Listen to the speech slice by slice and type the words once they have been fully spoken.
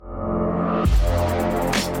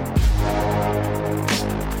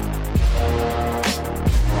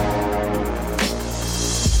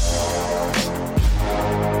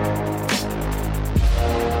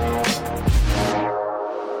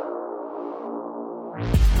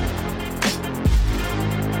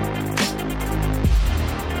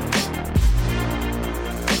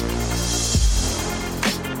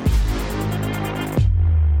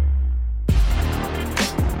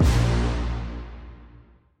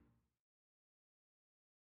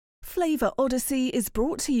Flavor Odyssey is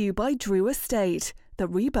brought to you by Drew Estate, the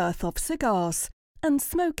rebirth of cigars, and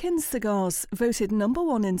Smoke Inn Cigars, voted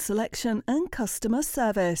 #1 in selection and customer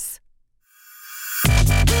service.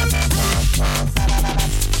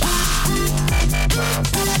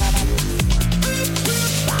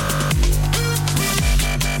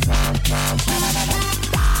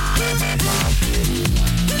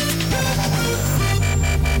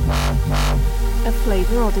 A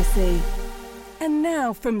Flavor Odyssey. And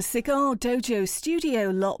now from Cigar Dojo Studio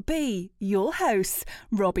Lot B, your hosts,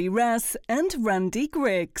 Robbie Raz and Randy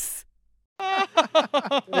Griggs. Hey,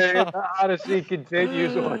 the Odyssey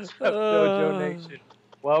continues. What's up, Dojo Nation?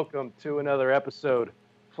 Welcome to another episode of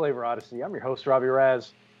Flavor Odyssey. I'm your host, Robbie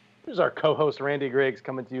Raz. This is our co-host, Randy Griggs,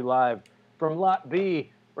 coming to you live from Lot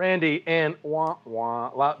B. Randy and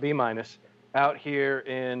Lot B minus out here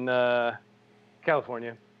in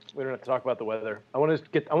California. We don't have to talk about the weather. I want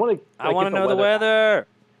to know the weather.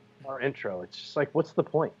 Our intro. It's just like, what's the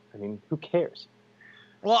point? I mean, who cares?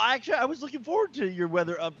 Well, actually, I was looking forward to your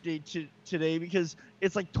weather update today because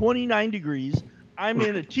it's like 29 degrees. I'm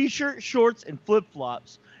in a t-shirt, shorts, and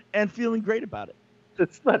flip-flops and feeling great about it.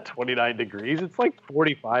 It's not 29 degrees. It's like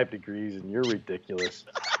 45 degrees, and you're ridiculous.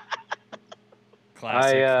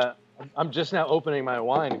 Classic. I'm just now opening my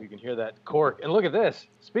wine, if you can hear that cork. And look at this.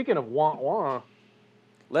 Speaking of wah-wah,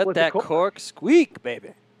 let that cork squeak,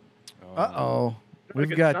 baby. Uh-oh.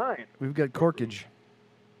 We've got corkage.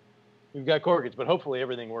 We've got corkage, but hopefully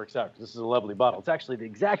everything works out because this is a lovely bottle. It's actually the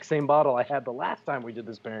exact same bottle I had the last time we did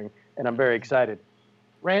this pairing, and I'm very excited.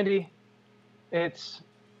 Randy,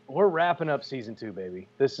 we're wrapping up season 2, baby.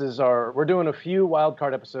 We're doing a few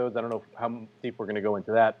wildcard episodes. I don't know how deep we're going to go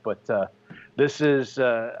into that, but this is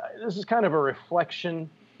kind of a reflection.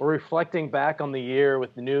 We're reflecting back on the year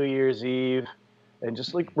with the New Year's Eve. And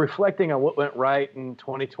just like reflecting on what went right in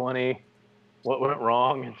 2020, what went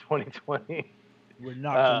wrong in 2020. We're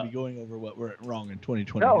not going to be going over what went wrong in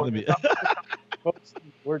 2020. No,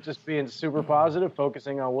 we're just being super positive,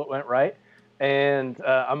 focusing on what went right. And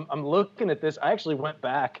I'm looking at this. I actually went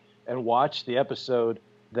back and watched the episode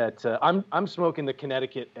that I'm smoking the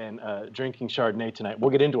Connecticut and drinking Chardonnay tonight.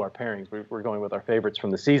 We'll get into our pairings. We're going with our favorites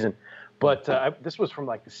from the season. But this was from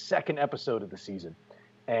like the second episode of the season.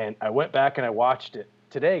 And I went back and I watched it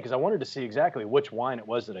today because I wanted to see exactly which wine it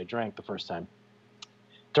was that I drank the first time.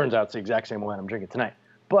 Turns out it's the exact same wine I'm drinking tonight.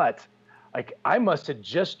 But like I must have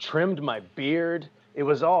just trimmed my beard. It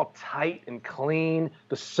was all tight and clean.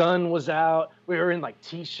 The sun was out. We were in like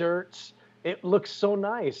t-shirts. It looked so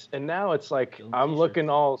nice. And now it's like I'm looking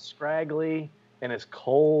all scraggly and it's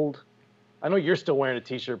cold. I know you're still wearing a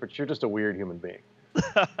t-shirt, but you're just a weird human being.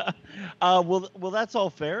 Well, that's all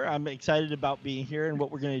fair. I'm excited about being here and what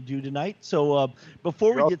we're going to do tonight. So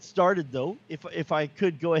before we get started, though, if I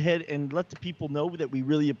could go ahead and let the people know that we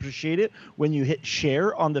really appreciate it when you hit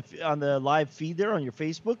share on the live feed there on your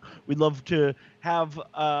Facebook. We'd love to have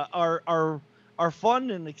our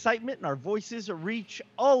fun and excitement and our voices reach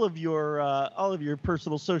all of your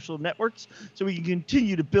personal social networks, so we can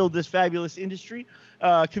continue to build this fabulous industry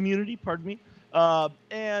community. Pardon me.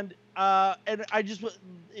 And I just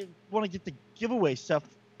want to get the giveaway stuff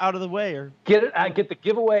out of the way, or get the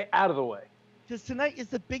giveaway out of the way. Because tonight is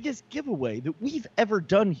the biggest giveaway that we've ever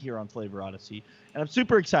done here on Flavor Odyssey, and I'm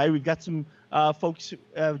super excited. We've got some folks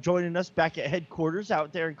joining us back at headquarters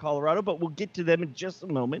out there in Colorado, but we'll get to them in just a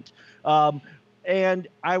moment. And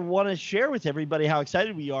I want to share with everybody how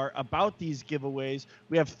excited we are about these giveaways.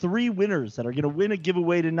 We have 3 winners that are going to win a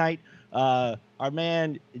giveaway tonight. Our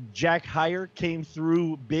man Jack Heyer came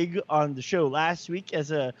through big on the show last week as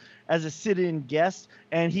a sit-in guest,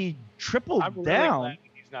 and he tripled I'm really down. Glad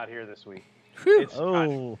he's not here this week.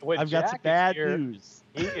 I've got some bad news.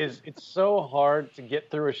 It's so hard to get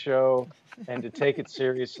through a show and to take it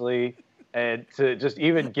seriously and to just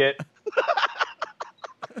even get.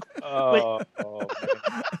 Oh,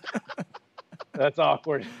 man. That's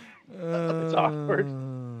awkward. It's awkward.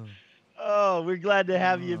 Oh, we're glad to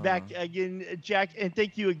have you back again, Jack, and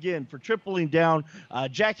thank you again for tripling down.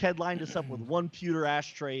 Jack headlined us up with one pewter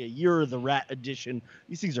ashtray, a Year of the Rat edition.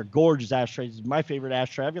 These things are gorgeous ashtrays. It's my favorite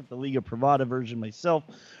ashtray. I've got the Liga Privada version myself.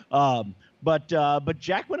 But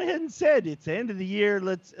Jack went ahead and said it's the end of the year.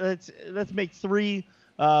 Let's make 3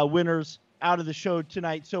 winners out of the show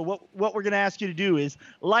tonight. So what we're going to ask you to do is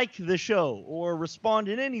like the show or respond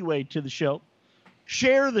in any way to the show,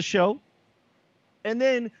 share the show, and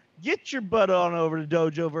then get your butt on over to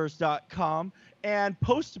dojoverse.com and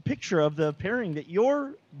post a picture of the pairing that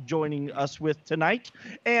you're joining us with tonight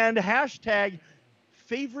and hashtag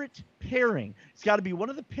favorite pairing. It's got to be one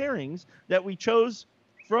of the pairings that we chose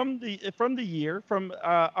from the year, from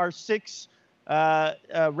our 6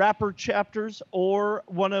 rapper chapters or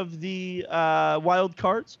one of the wild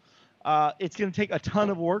cards. It's going to take a ton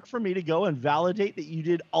of work for me to go and validate that you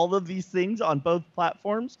did all of these things on both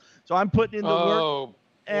platforms. So I'm putting in the work. Oh,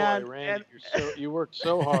 boy, Randy, you worked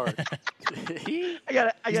so hard. He's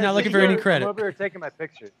not looking for any credit. I'm over here taking my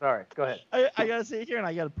picture. Sorry, go ahead. I got to sit here and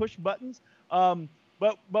I got to push buttons.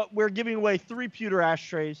 But we're giving away 3 pewter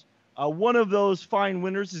ashtrays. One of those fine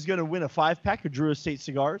winners is going to win a 5-pack of Drew Estate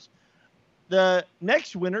cigars. The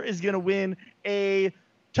next winner is going to win a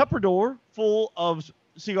Tupperware full of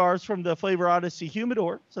cigars from the Flavor Odyssey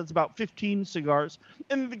Humidor. So it's about 15 cigars.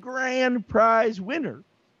 And the grand prize winner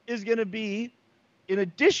is going to be, in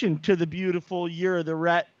addition to the beautiful Year of the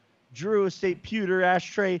Rat Drew Estate pewter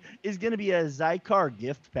ashtray, is going to be a Zycar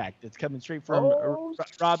gift pack that's coming straight from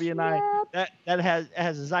Robbie and I. That has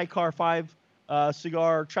a Zycar 5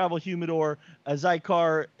 cigar travel humidor, a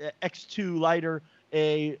Zycar X2 lighter,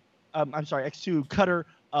 X2 cutter,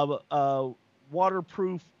 a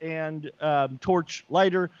waterproof and torch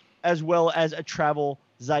lighter, as well as a travel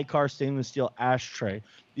Zycar stainless steel ashtray.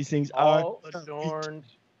 These things all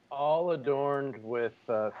adorned with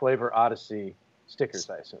Flavor Odyssey stickers,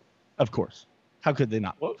 I assume. Of course. How could they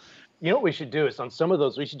not? Well, you know what we should do is on some of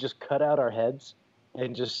those, we should just cut out our heads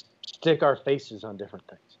and just stick our faces on different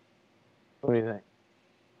things. What do you think?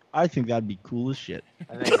 I think that'd be cool as shit.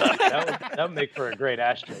 I think that would make for a great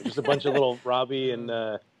ashtray. Just a bunch of little Robbie and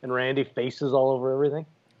Randy faces all over everything.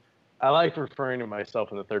 I like referring to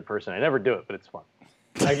myself in the third person. I never do it, but it's fun.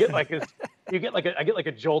 I get like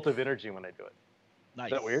a jolt of energy when I do it. Nice.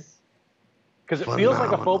 Is that weird? Because it feels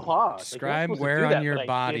like a faux pas. Describe where on your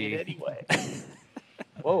body. Anyway.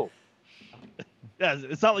 Whoa. Yeah,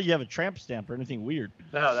 it's not like you have a tramp stamp or anything weird.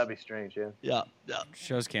 No, that'd be strange. Yeah.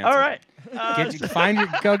 Show's canceled. All right.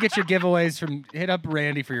 Go get your giveaways hit up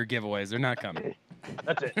Randy for your giveaways. They're not coming.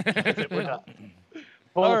 That's it. We're done.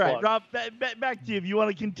 All right, Rob, back to you. If you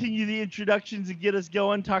want to continue the introductions and get us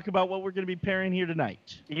going, talk about what we're going to be pairing here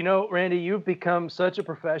tonight. You know, Randy, you've become such a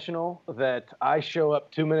professional that I show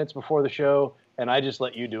up 2 minutes before the show and I just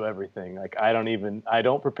let you do everything. Like I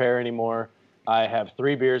don't prepare anymore. I have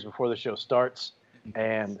 3 beers before the show starts,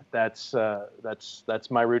 and that's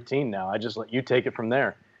my routine now. I just let you take it from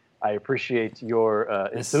there. I appreciate your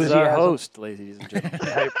enthusiasm. This is our host, ladies and gentlemen.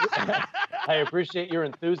 I appreciate your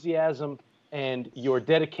enthusiasm and your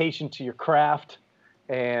dedication to your craft,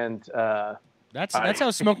 and that's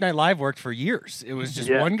how Smoke Night Live worked for years. It was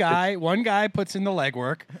just one guy puts in the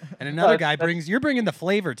legwork, and another guy you're bringing the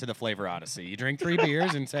flavor to the Flavor Odyssey. You drink 3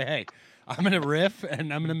 beers and say, "Hey, I'm gonna riff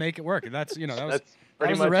and I'm gonna make it work." And that's that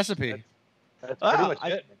was the recipe. That's pretty much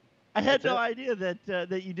it. I had no idea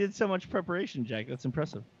that you did so much preparation, Jack. That's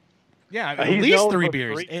impressive. Yeah, at least 3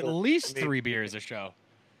 beers. At least 3 beers a show.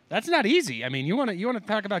 That's not easy. I mean, you want to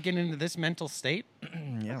talk about getting into this mental state?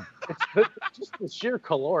 Yeah. It's just the sheer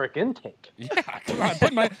caloric intake. Yeah, come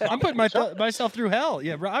on. I'm putting myself through hell.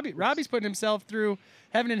 Yeah, Robbie's putting himself through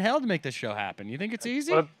heaven and hell to make this show happen. You think it's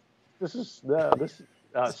easy?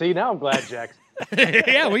 See, now I'm glad, Jack.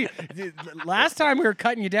 Yeah, last time we were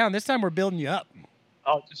cutting you down. This time we're building you up.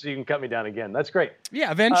 Oh, just so you can cut me down again. That's great.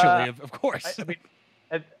 Yeah, eventually, of course.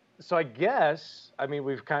 So I guess,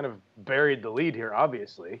 we've kind of buried the lead here,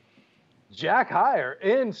 obviously. Jack Heyer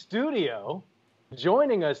in studio,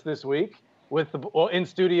 joining us this week in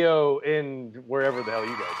studio in wherever the hell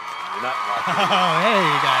you guys are. You're not in Washington. Oh, hey,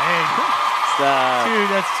 you got hey.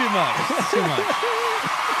 Dude, that's too much. That's too much.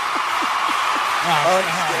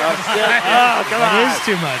 Come on. It is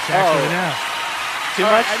too much, actually, now. Too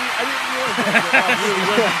much? I didn't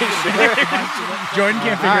realize Jordan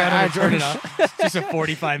can't figure out how to turn it off. It's just a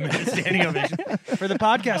 45-minute standing ovation. For the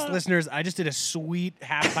podcast listeners, I just did a sweet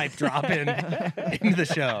half-pipe drop-in into the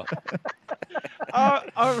show.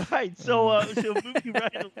 All right, so moving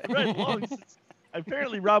right along, since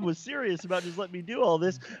apparently Rob was serious about just letting me do all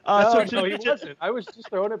this. No, he wasn't. I was just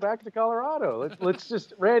throwing it back to Colorado. Let's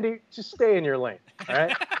just, Randy, just stay in your lane, all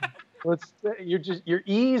right? You're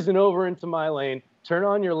easing over into my lane. Turn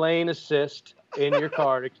on your lane assist in your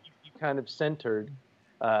car to keep you kind of centered,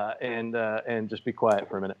 and just be quiet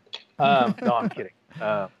for a minute. No, I'm kidding.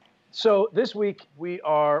 So this week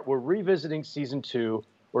we're revisiting season 2.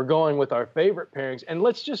 We're going with our favorite pairings, and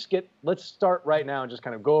let's start right now and just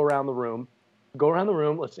kind of go around the room.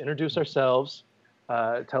 Let's introduce ourselves.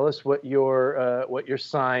 Tell us what your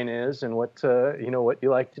sign is and what you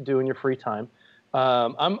like to do in your free time.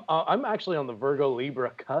 I'm actually on the Virgo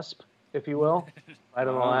Libra cusp, if you will. Right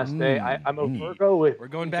on the last day. I'm a Virgo with. We're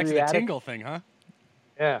going back to the tingle thing, huh?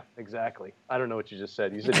 Yeah, exactly. I don't know what you just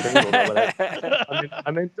said. You said tingle, but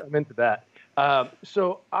I'm into that.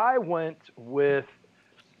 So I went with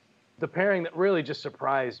the pairing that really just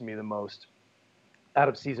surprised me the most out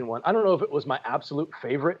of season 1. I don't know if it was my absolute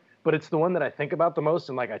favorite, but it's the one that I think about the most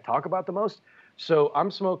and like I talk about the most. So I'm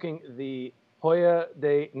smoking the Joya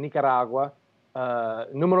de Nicaragua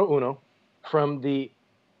Numero Uno from the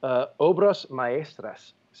Obras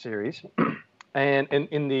Maestras series. And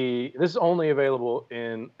this is only available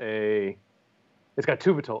in it's got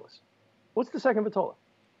 2 vitolas. What's the second vitola?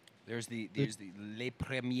 There's the Le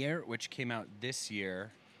Premier, which came out this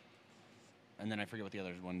year. And then I forget what the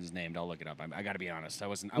other one is named. I'll look it up. I got to be honest. I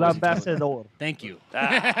wasn't L'Ambassador. Thank you.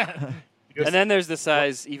 And then there's the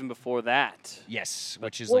size even before that. Yes,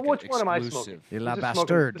 which is which like one an am I exclusive. smoking? La This is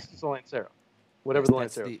Bastard. This is the Lancero. Whatever the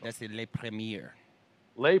Lancero is. That's the Le Premier.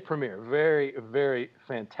 Le Premier. Very, very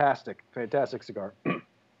fantastic cigar.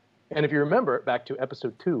 And if you remember, back to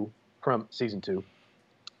episode 2 from season 2,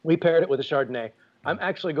 we paired it with a Chardonnay. I'm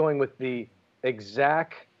actually going with the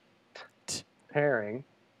exact pairing.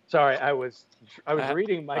 Sorry, I was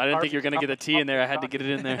reading my. I didn't think you were going to get a T in there. I had to get it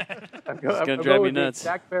in there. It's going to drive me nuts. The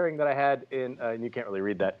exact pairing that I had in, and you can't really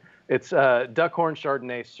read that. It's Duckhorn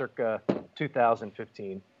Chardonnay circa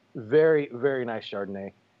 2015. Very, very nice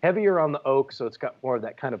Chardonnay. Heavier on the oak, so it's got more of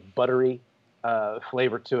that kind of buttery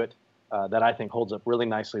flavor to it that I think holds up really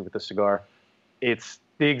nicely with the cigar. It's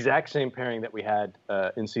the exact same pairing that we had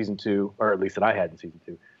in season 2, or at least that I had in season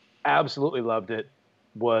 2. Absolutely loved it.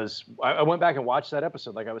 I went back and watched that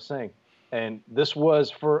episode, like I was saying, and this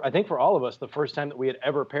was I think for all of us, the first time that we had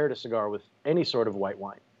ever paired a cigar with any sort of white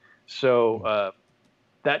wine. So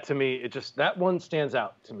that to me, that one stands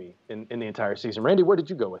out to me in the entire season. Randy, where did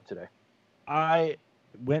you go with today? I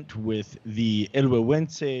went with the El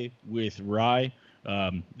Huehuense with rye.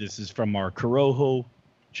 This is from our Corojo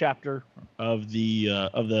chapter of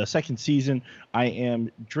the second season. I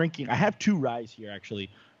have 2 ryes here actually.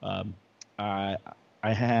 I'm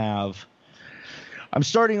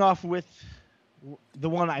starting off with the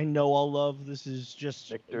one I know I'll love. This is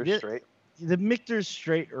just Michter's Straight. The Michter's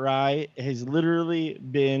Straight rye has literally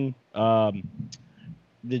been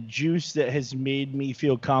the juice that has made me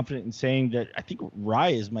feel confident in saying that I think rye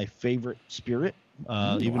is my favorite spirit,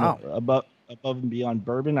 even above and beyond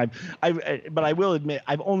bourbon. But I will admit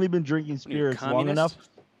I've only been drinking spirits long enough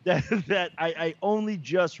that I only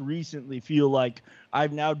just recently feel like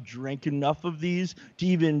I've now drank enough of these to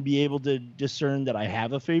even be able to discern that I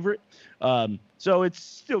have a favorite. So it's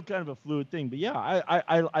still kind of a fluid thing. But yeah,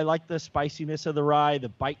 I like the spiciness of the rye, the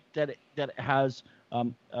bite that it has,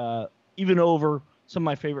 even over some of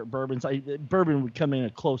my favorite bourbons. Bourbon would come in a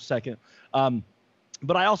close second.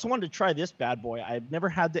 But I also wanted to try this bad boy. I've never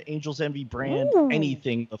had the Angel's Envy brand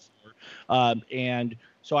anything before. And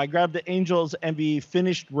so I grabbed the Angel's Envy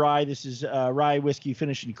finished rye. This is rye whiskey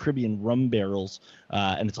finished in Caribbean rum barrels,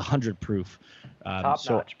 and it's 100 proof. Top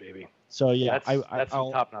notch, baby. So yeah, that's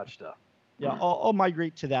some top notch stuff. Yeah, I'll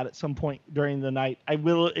migrate to that at some point during the night. I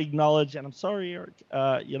will acknowledge, and I'm sorry, Eric.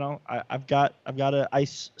 I've got an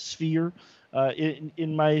ice sphere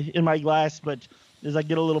in my glass, but as I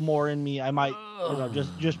get a little more in me, I might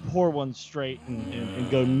just pour one straight and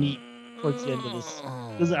go neat towards the end of this.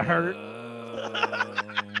 Does it hurt?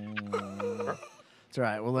 It's all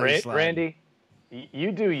right. We'll let it slide. Randy,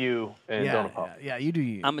 you do you, and don't apologize. Yeah, you do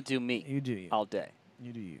you. I'm going to do me. You do you. All day.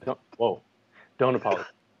 You do you. Don't apologize.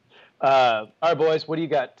 All right, boys, what do you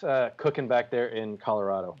got cooking back there in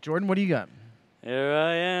Colorado? Jordan, what do you got? Here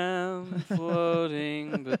I am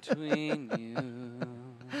floating between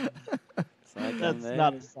you. It's like That's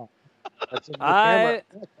not a song. I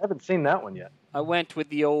haven't seen that one yet. I went with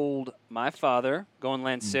the old My Father, going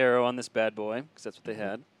Lancero on this bad boy, because that's what they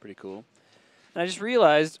had. Pretty cool. And I just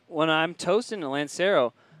realized when I'm toasting a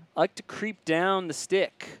Lancero, I like to creep down the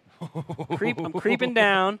stick. I'm creeping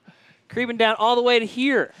down all the way to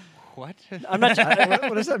here. What? I'm not.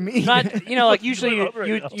 What does that mean? Not, like usually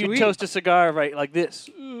you toast a cigar right like this,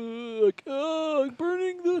 like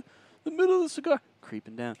burning the middle of the cigar.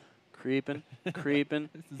 Creeping down, creeping.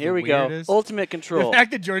 Here we weirdest. go. Ultimate control. The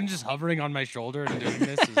fact that Jordan's just hovering on my shoulder and doing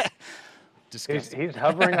this is disgusting. He's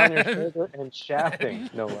hovering on your shoulder and shafting,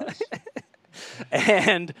 no less.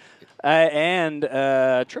 and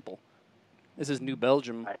triple. This is New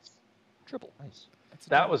Belgium. Nice. Triple. Nice.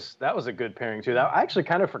 That was a good pairing too. I actually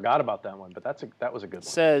kind of forgot about that one, but that was a good one.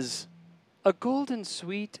 Says a golden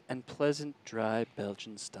sweet and pleasant dry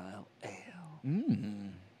Belgian style ale.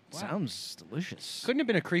 Sounds delicious. Couldn't have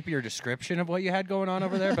been a creepier description of what you had going on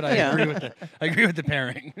over there, but I Yeah. agree with the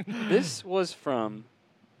pairing. This was from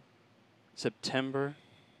September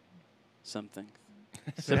something.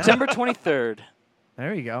 September 23rd.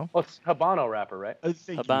 There you go. Well, it's Habano wrapper, right?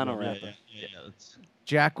 Habano wrapper.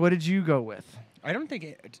 Jack, what did you go with? I don't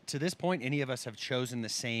think to this point any of us have chosen the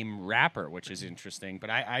same wrapper, which is interesting. But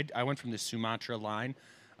I went from the Sumatra line.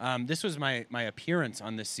 This was my appearance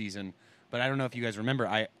on this season. But I don't know if you guys remember.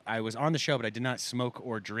 I was on the show, but I did not smoke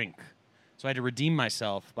or drink. So I had to redeem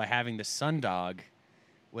myself by having the Sundog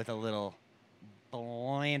with a little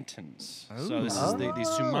Blanton's. So this is the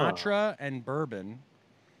Sumatra and bourbon.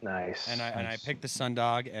 Nice. And I picked the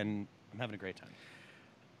Sundog, and I'm having a great time.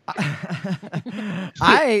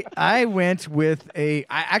 I went with I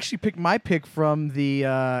actually picked my pick from the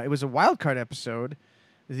it was a wild card episode,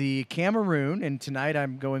 the Cameroon, and tonight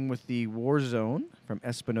I'm going with the Warzone from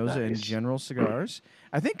Espinosa and General Cigars.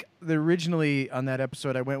 I think originally on that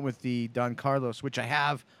episode I went with the Don Carlos, which I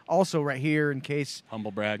have also right here in case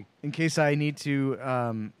Humble brag. in case I need to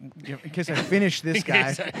in case I finish this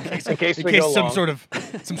guy. in case some sort of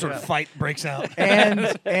fight breaks out.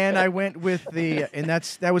 and I went with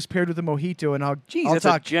that was paired with a mojito, and I'll That's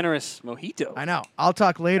talk a generous mojito. I know. I'll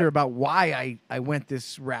talk later about why I went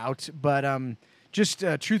this route, but just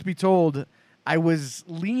truth be told, I was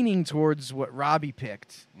leaning towards what Robbie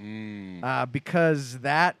picked because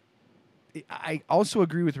I also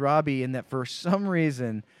agree with Robbie in that for some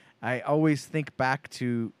reason I always think back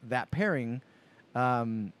to that pairing,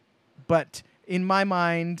 but in my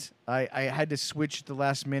mind I had to switch at the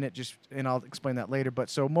last minute, and I'll explain that later.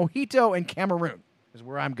 But so mojito and Cameroon is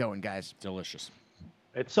where I'm going, guys. Delicious.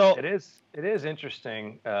 It is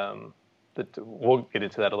interesting. We'll get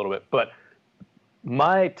into that a little bit, but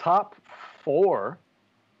my top 4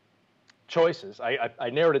 choices, I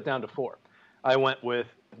narrowed it down to 4. I went with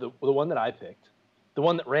the one that I picked, the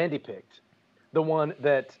one that Randy picked, the one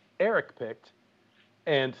that Eric picked,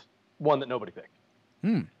 and one that nobody picked.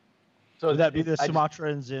 So would that be the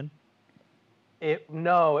Sumatra and Zin?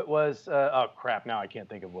 No, it was. Oh crap! Now I can't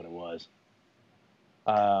think of what it was.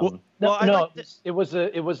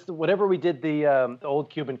 It was whatever we did the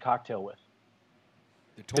old Cuban cocktail with.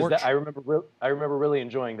 The torch. I remember really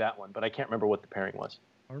enjoying that one, but I can't remember what the pairing was.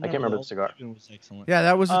 I can't remember the cigar. Was excellent. Yeah,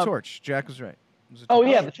 that was the torch. Jack was right.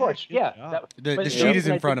 The torch. Yeah, the sheet is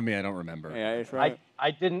in front of me. I don't remember. Yeah, it's right.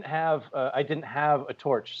 I didn't have a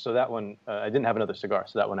torch, so that one I didn't have another cigar,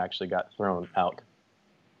 so that one actually got thrown out.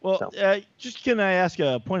 Well, just can I ask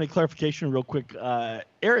a point of clarification real quick?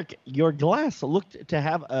 Eric, your glass looked to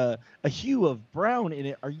have a hue of brown in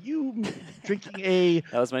it. Are you drinking a...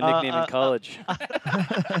 That was my nickname in college.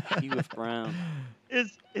 Hue of brown.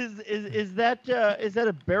 Is that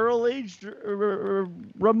a barrel-aged rum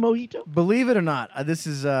mojito? Believe it or not, this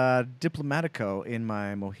is Diplomatico in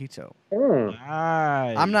my mojito.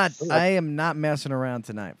 Nice. I am not messing around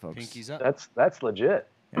tonight, folks. Pinkies up. That's legit.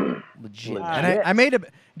 Legit. And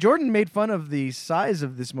Jordan made fun of the size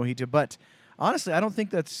of this mojito, but honestly, I don't think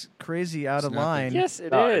that's crazy out of line. Yes,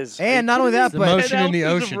 it is. And not only that, the but motion in the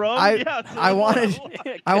ocean. I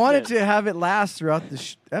wanted to have it last throughout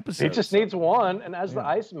the episode. He just needs one, and as the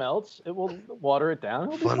ice melts, it will water it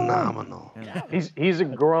down. Phenomenal. Yeah. He's a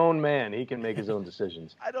grown man. He can make his own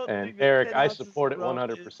decisions. And Eric, I support it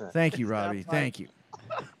 100%. Thank you, Robbie. Thank you.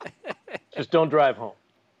 Just don't drive home.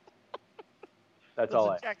 That's all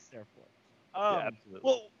I. Jack's there for. Yeah,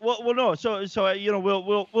 absolutely. Well, no. So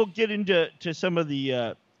we'll get into some of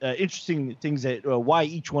the interesting things that why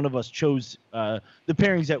each one of us chose the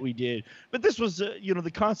pairings that we did. But this was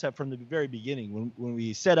the concept from the very beginning when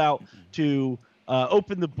we set out to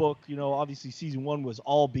open the book. Obviously season 1 was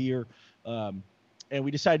all beer, and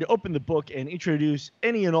we decided to open the book and introduce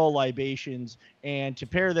any and all libations and to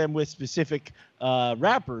pair them with specific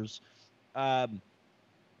wrappers.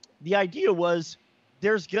 The idea was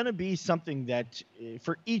there's going to be something that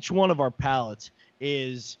for each one of our palates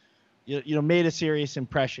is, made a serious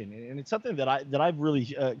impression. And it's something that I've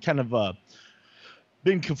really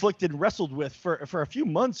been conflicted and wrestled with for a few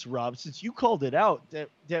months, Rob, since you called it out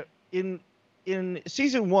that in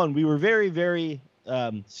season 1, we were very, very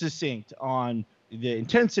succinct on the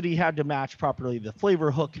intensity had to match properly. The flavor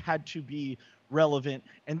hook had to be relevant,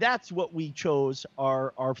 and that's what we chose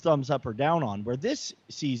our thumbs up or down on. Where this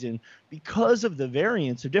season, because of the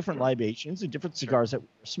variance of different libations and different cigars that we're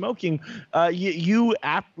smoking, you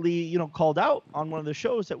aptly called out on one of the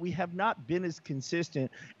shows that we have not been as consistent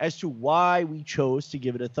as to why we chose to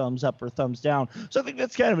give it a thumbs up or thumbs down. So I think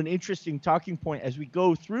that's kind of an interesting talking point as we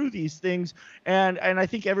go through these things, and I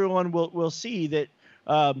think everyone will see that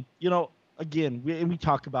again, we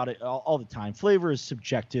talk about it all the time. Flavor is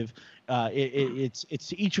subjective. It's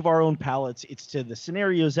to each of our own palates. It's to the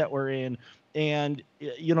scenarios that we're in, and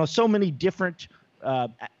so many different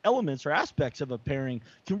elements or aspects of a pairing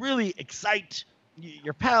can really excite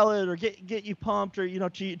your palate or get you pumped, or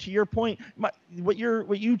to your point, what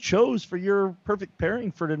you chose for your perfect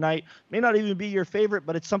pairing for tonight may not even be your favorite,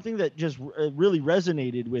 but it's something that just really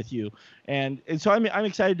resonated with you, and so I'm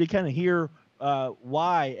excited to kind of hear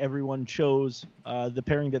why everyone chose the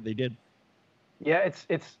pairing that they did. Yeah,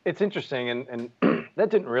 it's interesting, and that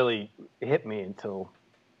didn't really hit me until,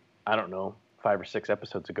 I don't know, 5 or 6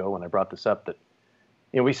 episodes ago when I brought this up, that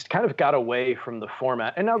we kind of got away from the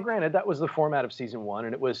format. And now, granted, that was the format of season 1,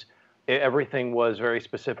 and everything was very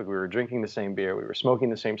specific. We were drinking the same beer, we were smoking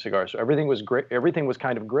the same cigar, so everything was great. Everything was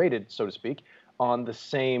kind of graded, so to speak, on the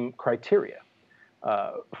same criteria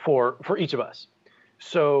for each of us.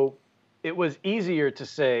 So it was easier to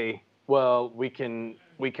say, well, we can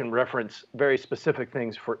reference very specific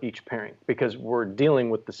things for each pairing because we're dealing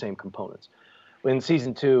with the same components. In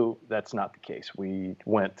season 2, that's not the case. We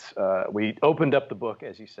opened up the book,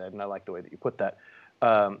 as you said, and I like the way that you put that,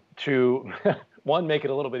 to one, make it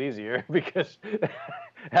a little bit easier, because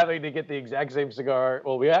having to get the exact same cigar,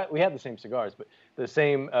 well, we had the same cigars, but the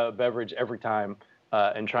same beverage every time,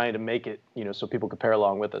 and trying to make it, so people could pair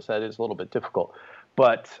along with us, that is a little bit difficult.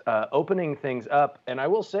 But opening things up, and I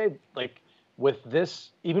will say, like,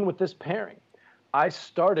 even with this pairing, I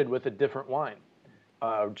started with a different wine.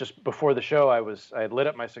 Just before the show, I had lit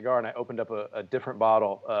up my cigar and I opened up a different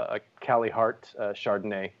bottle, a Cali Hart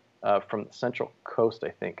Chardonnay from the Central Coast, I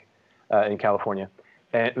think, in California.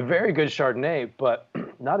 And very good Chardonnay, but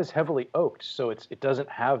not as heavily oaked, so it doesn't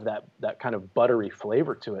have that kind of buttery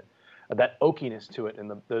flavor to it, that oakiness to it,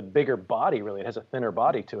 and the bigger body, really. It has a thinner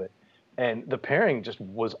body to it. And the pairing just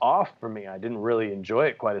was off for me. I didn't really enjoy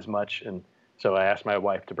it quite as much, and so I asked my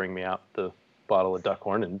wife to bring me out the bottle of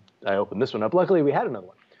Duckhorn, and I opened this one up. Luckily, we had another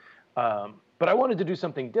one. But I wanted to do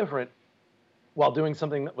something different while doing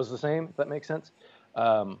something that was the same, if that makes sense.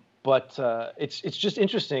 But it's just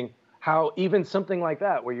interesting how even something like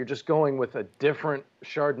that, where you're just going with a different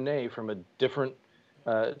Chardonnay from a different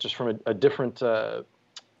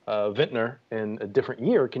vintner in a different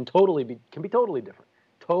year, can be totally different,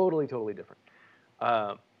 totally different,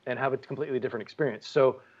 and have a completely different experience.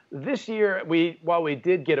 So this year, while we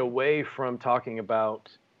did get away from talking about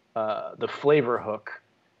the flavor hook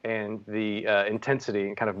and the intensity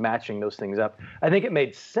and kind of matching those things up, I think it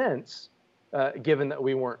made sense, given that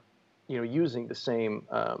we weren't, using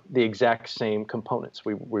the exact same components.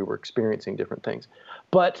 We were experiencing different things,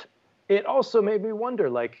 but it also made me wonder,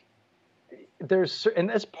 like, and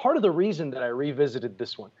that's part of the reason that I revisited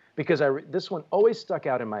this one, because this one always stuck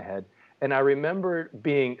out in my head. And I remember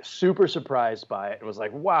being super surprised by it and was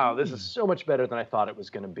like, wow, this is so much better than I thought it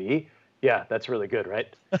was going to be. Yeah, that's really good,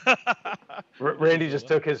 right? Randy just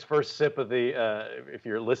took his first sip of if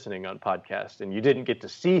you're listening on podcast and you didn't get to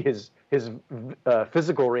see his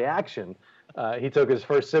physical reaction, he took his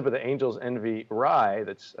first sip of the Angel's Envy rye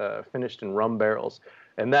that's finished in rum barrels.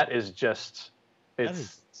 And that is just, that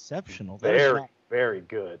is exceptional. Very, very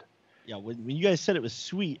good. Yeah, when you guys said it was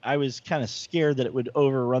sweet, I was kind of scared that it would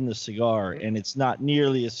overrun the cigar, and it's not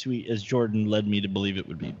nearly as sweet as Jordan led me to believe it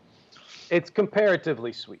would be. It's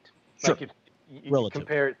comparatively sweet. Sure.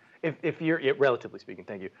 Like if you're relatively speaking,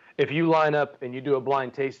 thank you. If you line up and you do a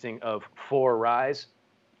blind tasting of 4 ryes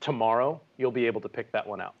tomorrow, you'll be able to pick that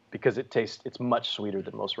one out because it's much sweeter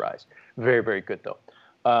than most ryes. Very, very good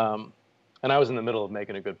though. And I was in the middle of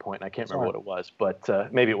making a good point, and I can't remember what it was,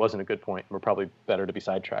 but maybe it wasn't a good point. We're probably better to be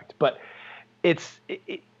sidetracked. But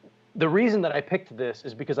the reason that I picked this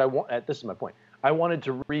is because this is my point. I wanted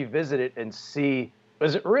to revisit it and see,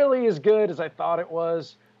 was it really as good as I thought it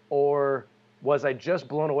was, or was I just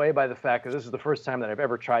blown away by the fact that this is the first time that I've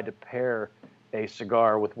ever tried to pair a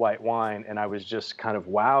cigar with white wine, and I was just kind of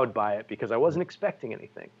wowed by it because I wasn't expecting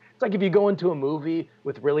anything. It's like if you go into a movie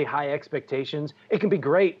with really high expectations, it can be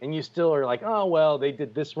great, and you still are like, oh, well, they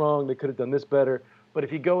did this wrong, they could have done this better. But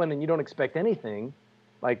if you go in and you don't expect anything,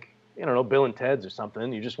 like, Bill and Ted's or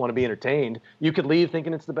something, you just want to be entertained, you could leave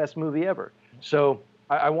thinking it's the best movie ever. So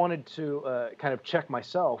I wanted to kind of check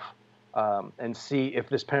myself and see if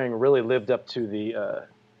this pairing really lived up to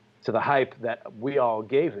the hype that we all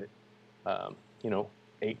gave it,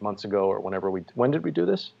 8 months ago or whenever when did we do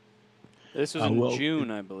this? This was in June,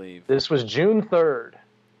 I believe. This was June 3rd.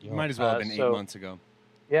 You might as well have been 8 months ago.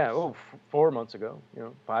 Yeah, 4 months ago.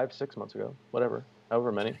 5, 6 months ago, whatever,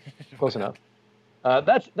 however many, close enough.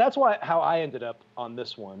 That's how I ended up on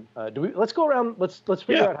this one. Let's go around. Let's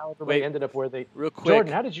figure out how everybody ended up where they. Real quick,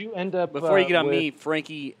 Jordan, how did you end up? Before you get on me,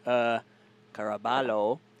 Frankie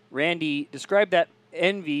Caraballo. Randy, describe that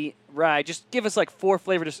Envy rye. Just give us like 4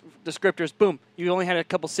 flavor descriptors. Boom. You only had a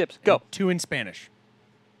couple sips. Go. And 2 in Spanish.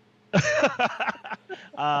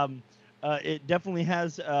 It definitely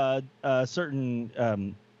has a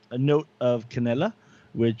certain a note of canela,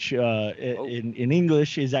 which in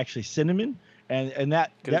English is actually cinnamon, and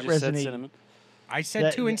that Could've just said resonates. cinnamon. I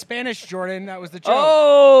said 2 in Spanish, Jordan. That was the joke.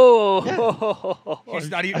 Oh! You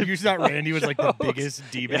thought Randy was like the biggest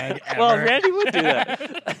D-bag ever. Well, Randy would do that.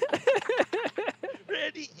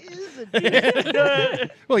 Randy is a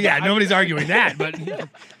dude. Well, yeah, nobody's arguing that, but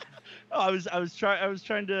I was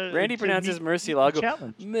trying to. Randy to pronounces meet Murcielago.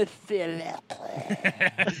 challenge. Murcielago.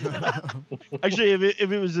 Actually,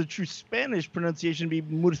 if it was a true Spanish pronunciation, it'd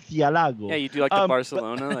be Murcielago. Yeah, you do like the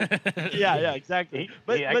Barcelona. Yeah, exactly.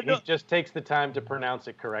 But he just takes the time to pronounce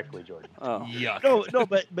it correctly, Jordan. Oh. yuck. No,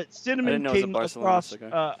 but cinnamon know it was a came Barcelona across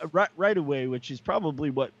cigar. right away, which is probably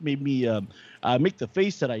what made me make the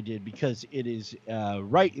face that I did, because it is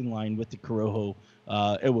right in line with the Corojo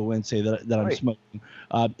Ewawense that I'm smoking.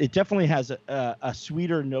 It definitely has a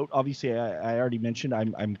sweeter note. Obviously, I already mentioned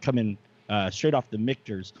I'm coming straight off the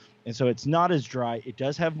Michter's, and so it's not as dry. It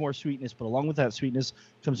does have more sweetness, but along with that sweetness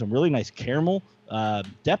comes some really nice caramel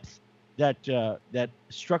depth that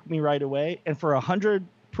struck me right away. And for 100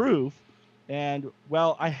 proof, and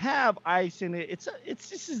well, I have ice in it. It's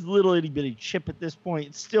just this little itty bitty chip at this point.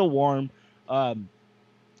 It's still warm. I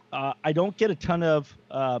don't get a ton of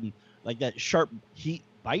like that sharp heat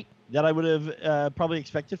bite that I would have probably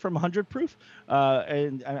expected from 100 proof.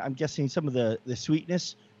 And I'm guessing some of the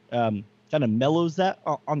sweetness kind of mellows that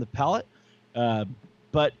on the palate.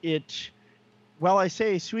 But while I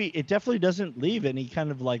say sweet, it definitely doesn't leave any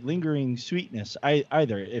kind of like lingering sweetness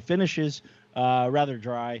either. It finishes rather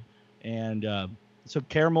dry, and so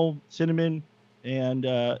caramel, cinnamon, and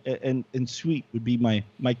sweet would be my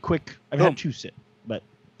quick. I've had 2 sip, but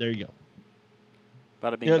there you go.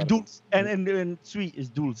 Bada bing, bada boom. And sweet is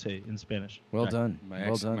dulce in Spanish. Well done. My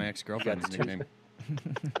Well ex-girlfriend's nickname.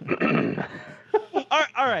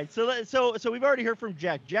 All right, so we've already heard from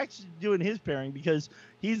Jack. Jack's doing his pairing because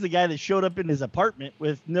he's the guy that showed up in his apartment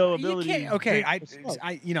with no ability. Okay,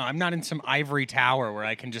 I'm not in some ivory tower where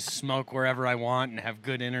I can just smoke wherever I want and have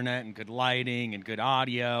good internet and good lighting and good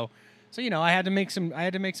audio. So I had to make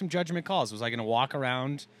some judgment calls. Was I going to walk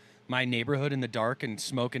around my neighborhood in the dark and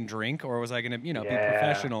smoke and drink, or was I going to be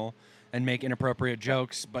professional and make inappropriate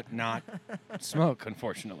jokes but not smoke?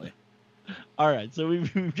 Unfortunately. All right, so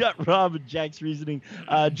we've got Rob and Jack's reasoning.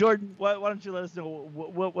 Jordan, why don't you let us know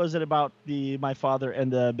what was it about my father and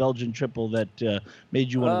the Belgian triple that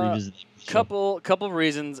made you want to revisit it? Couple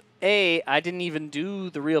reasons. A, I didn't even do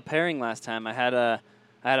the real pairing last time. I had a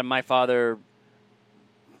my father,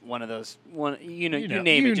 one of those you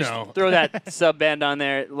name it. Just throw that sub band on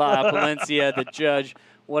there. La Palencia, the Judge,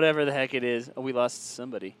 whatever the heck it is. Oh, we lost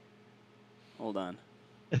somebody. Hold on.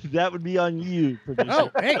 That would be on you, producer. Oh,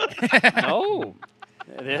 hey. No.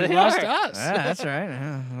 There they lost are. us. that's all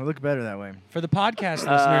right. It'll look better that way. For the podcast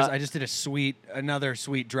listeners, I just did another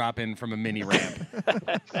sweet drop in from a mini ramp.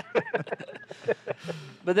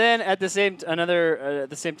 But then at the same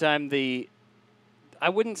time, I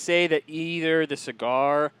wouldn't say that either the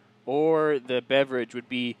cigar or the beverage would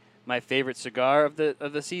be my favorite cigar of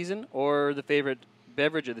the season or the favorite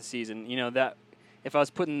beverage of the season. That if I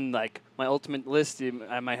was putting like my ultimate list,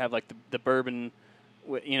 I might have like the bourbon,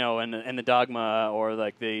 and the Dogma, or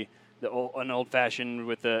like an old fashioned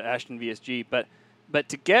with the Ashton VSG. But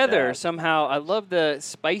together somehow, I love the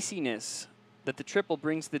spiciness that the triple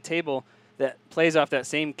brings to the table. That plays off that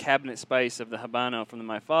same cabinet spice of the Habano from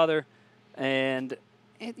my father, and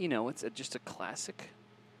it's just a classic,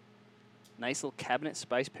 nice little cabinet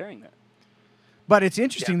spice pairing there. But it's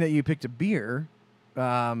interesting that you picked a beer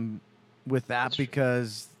with that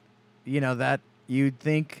because, that you'd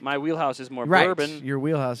think... My wheelhouse is more right, bourbon. Your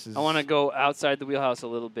wheelhouse is... I want to go outside the wheelhouse a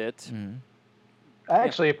little bit. Mm. I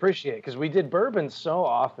actually appreciate it because we did bourbon so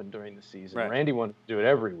often during the season. Right. Randy wanted to do it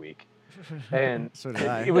every week. And so did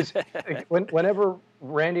I. It was whenever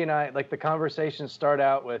Randy and I, like the conversations start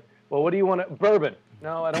out with, well, what do you want to... Bourbon.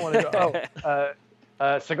 No, I don't want to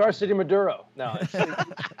do... Cigar City Maduro. No,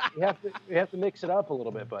 we have to mix it up a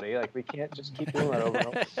little bit, buddy. Like we can't just keep doing that over and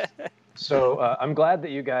over. So I'm glad that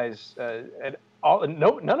you guys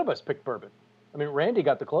none of us picked bourbon. I mean, Randy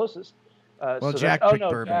got the closest. Well, Jack picked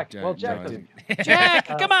bourbon. Jack did. Jack,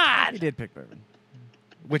 come on! He did pick bourbon.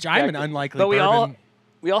 Which I'm an unlikely but bourbon.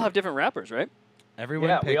 we all have different wrappers, right? Everyone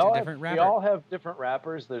picked a different wrapper. We all have different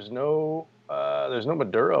wrappers. There's no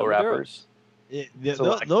Maduro wrappers.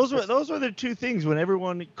 Those were the two things when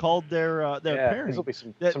everyone called their pairing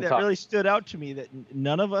that really stood out to me, that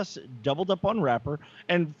none of us doubled up on wrapper.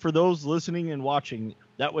 And for those listening and watching,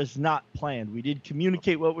 that was not planned. We did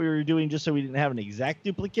communicate what we were doing just so we didn't have an exact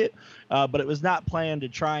duplicate, but it was not planned to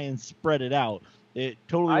try and spread it out. It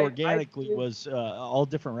totally organically was all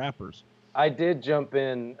different wrappers. I did jump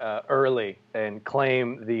in early and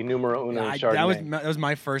claim the numero uno Chardonnay. That was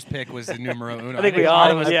my first pick, was the numero uno. I think we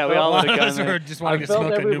all would have gone there. Were just wanting to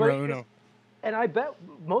smoke a numero uno. And I bet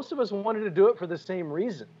most of us wanted to do it for the same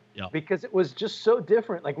reason. Yeah. Because it was just so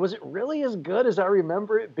different. Like, was it really as good as I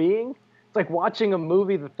remember it being? It's like watching a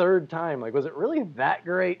movie the third time. Like, was it really that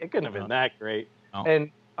great? It couldn't have been that great. No.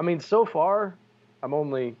 And, I mean, so far, I'm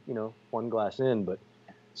only, one glass in, but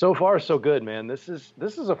so far, so good, man. This is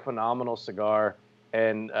a phenomenal cigar,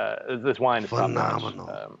 and this wine is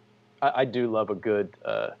phenomenal. I do love a good.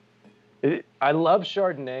 I love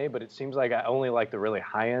Chardonnay, but it seems like I only like the really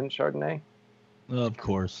high-end Chardonnay. Of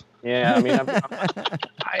course. Yeah, I mean,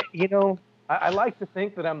 I like to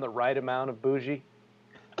think that I'm the right amount of bougie,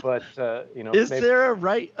 but is there a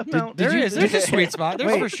right amount? There's a sweet spot.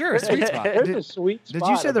 There's for sure a sweet spot. There's a sweet spot. Did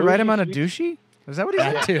you say the right amount of douchey? Is that what he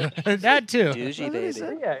said? That too. Douchey,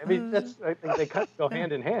 baby. Yeah, I mean, I think they kind of go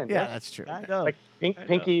hand in hand. Yeah, that's true. I know. Like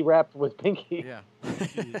pinky wrapped with pinky. Yeah.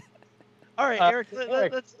 All right, Eric.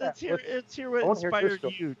 Let's hear what inspired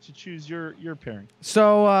you to choose your pairing.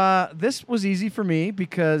 So this was easy for me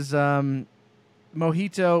because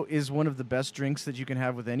Mojito is one of the best drinks that you can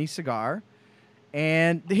have with any cigar.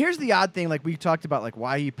 And here's the odd thing: like we talked about, like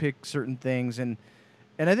why you pick certain things, and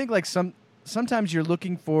I think like sometimes you're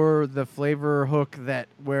looking for the flavor hook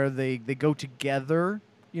where they go together.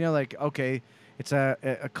 Like, okay, it's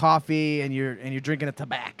a coffee and you're drinking a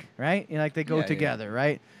tobacco, right? Like they go together,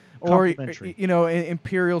 right? Or an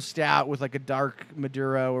imperial stout with like a dark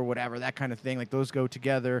Maduro or whatever, that kind of thing. Like those go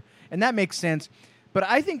together, and that makes sense. But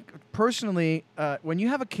I think personally, when you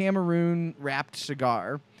have a Cameroon wrapped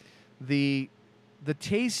cigar, the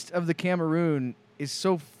taste of the Cameroon is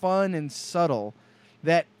so fun and subtle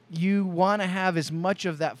that you want to have as much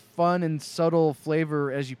of that fun and subtle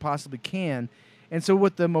flavor as you possibly can. And so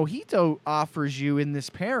what the Mojito offers you in this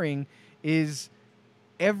pairing is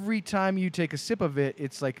every time you take a sip of it,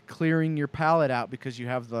 it's like clearing your palate out because you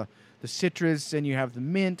have the citrus and you have the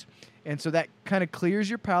mint. And so that kind of clears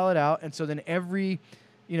your palate out. And so then every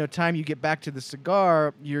time you get back to the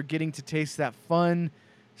cigar, you're getting to taste that fun,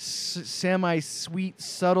 semi-sweet,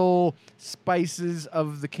 subtle spices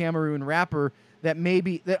of the Cameroon wrapper that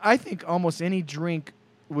I think almost any drink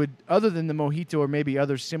would, other than the Mojito or maybe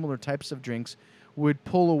other similar types of drinks, would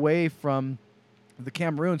pull away from the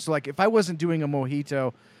Cameroon. So like if I wasn't doing a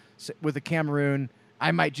Mojito with a Cameroon,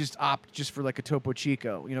 I might just opt just for like a Topo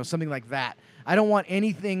Chico, something like that. I don't want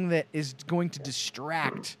anything that is going to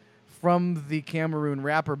distract from the Cameroon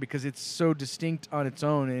wrapper because it's so distinct on its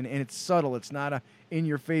own and it's subtle. It's not a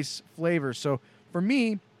in-your-face flavor. So for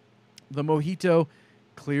me, the Mojito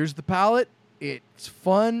clears the palate. It's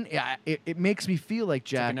fun. Yeah, it makes me feel like,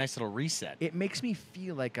 Jack. It's like a nice little reset. It makes me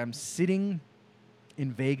feel like I'm sitting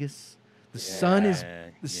in Vegas. The sun is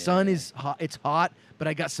hot. It's hot, but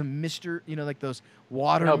I got some mister, like those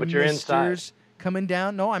water but you're misters inside. Coming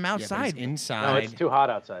down. No, I'm outside. Yeah, inside. No, it's too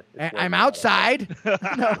hot outside. I'm outside.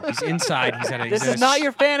 No. He's inside. This is not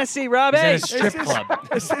your fantasy, Robbie. He's at a strip club.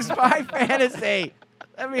 This is my fantasy.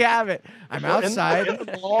 Let me have it. I'm outside. In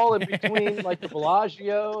the mall in between, like the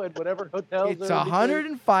Bellagio and whatever hotels. It's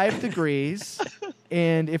 105 degrees,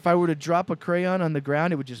 and if I were to drop a crayon on the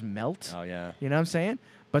ground, it would just melt. Oh yeah. You know what I'm saying?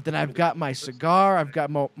 But then I've got my cigar. I've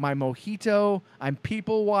got my Mojito. I'm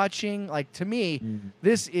people watching. Like to me,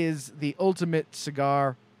 this is the ultimate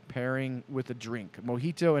cigar pairing with a drink.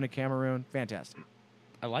 Mojito and a Cameroon, fantastic.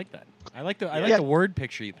 I like that. I like the word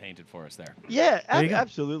picture you painted for us there. Yeah,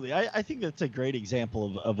 absolutely. I think that's a great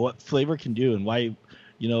example of what flavor can do and why,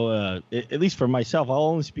 at least for myself, I'll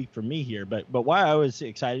only speak for me here, but why I was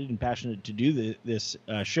excited and passionate to do this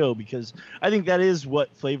show, because I think that is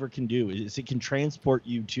what flavor can do. Is it can transport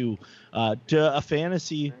you to a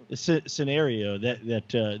fantasy scenario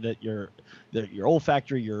that your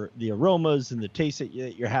olfactory, the aromas and the taste that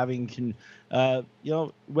you're having can,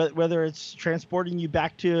 whether it's transporting you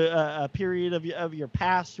back to a period of your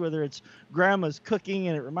past, whether it's grandma's cooking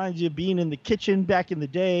and it reminds you of being in the kitchen back in the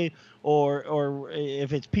day, or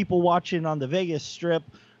if it's people watching on the Vegas Strip.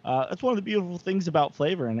 That's one of the beautiful things about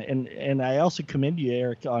flavor, and I also commend you,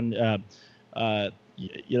 Eric, on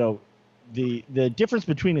the difference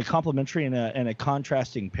between a complementary and a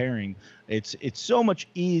contrasting pairing, it's so much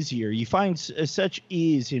easier. You find such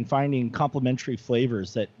ease in finding complementary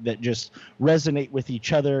flavors that just resonate with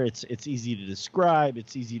each other. It's easy to describe,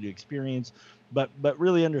 it's easy to experience, but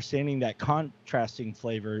really understanding that contrasting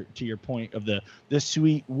flavor, to your point of the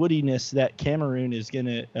sweet woodiness that Cameroon is going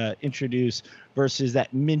to introduce versus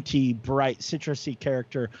that minty, bright, citrusy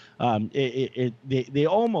character. They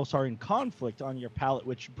almost are in conflict on your palate,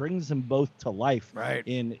 which brings them both to life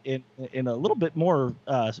in a little bit more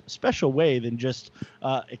special way than just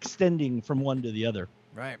extending from one to the other.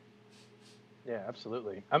 Right. Yeah,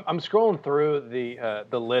 absolutely. I'm scrolling through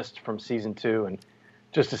the list from season 2 and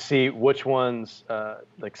just to see which ones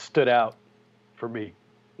like stood out for me.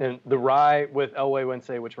 And the rye with Elway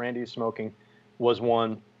Wednesday, which Randy is smoking, was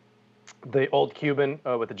one. The Old Cuban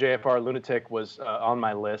with the JFR Lunatic was on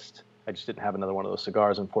my list. I just didn't have another one of those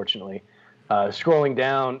cigars, unfortunately. Scrolling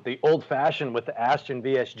down, the Old Fashioned with the Ashton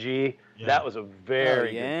VSG, that was a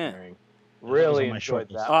very good pairing. Really enjoyed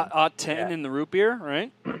that. Odd 10 in the root beer,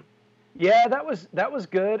 right? Yeah, that was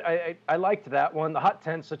good. I liked that one. The Hot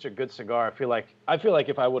 10's such a good cigar. I feel like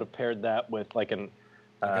if I would have paired that with like a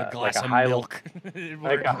glass of milk,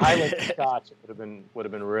 like a Highland Scotch, it would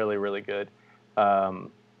have been really, really good. I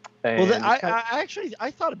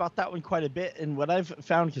thought about that one quite a bit, and what I've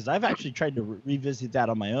found, because I've actually tried to revisit that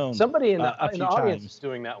on my own. Somebody in the audience is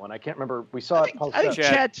doing that one. I can't remember. We saw it. I think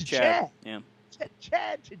Chad. Yeah.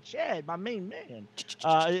 Chad, my main man,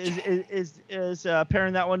 is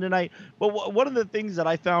pairing that one tonight. But one of the things that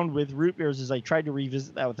I found with root beers is I tried to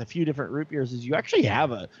revisit that with a few different root beers is you actually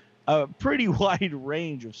have a pretty wide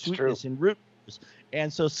range of sweetness in root beers.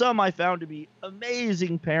 And so some I found to be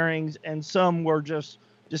amazing pairings, and some were just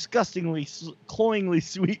disgustingly, cloyingly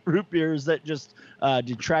sweet root beers that just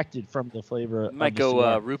detracted from the flavor. Might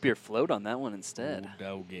go root beer float on that one instead.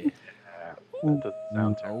 Doggy.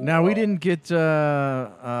 Now we didn't get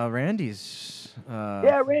Randy's.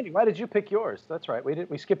 Yeah, Randy, why did you pick yours? That's right.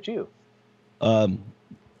 We skipped you.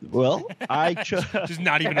 Well, I chose just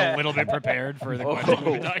not even a little bit prepared for the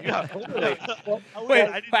question.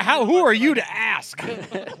 Wait, who are you to ask?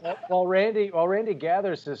 While Randy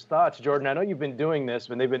gathers his thoughts, Jordan, I know you've been doing this,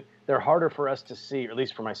 but they're harder for us to see, or at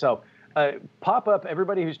least for myself. Pop up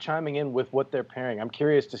everybody who's chiming in with what they're pairing. I'm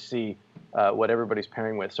curious to see what everybody's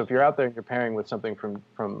pairing with. So if you're out there and you're pairing with something from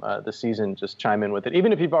the season, just chime in with it.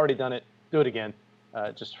 Even if you've already done it, do it again.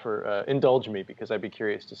 Just for indulge me, because I'd be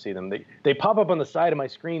curious to see them. They pop up on the side of my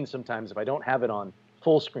screen sometimes. If I don't have it on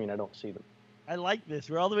full screen, I don't see them. I like this.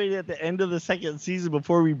 We're all the way at the end of the second season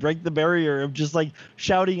before we break the barrier of just like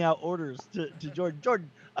shouting out orders to Jordan. Jordan,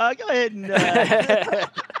 go ahead and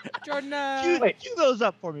Jordan, cue those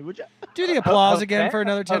up for me, would you? Do the applause again for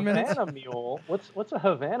another 10 minutes. Havana Mule. What's a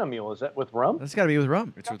Havana Mule? Is that with rum? That's got to be with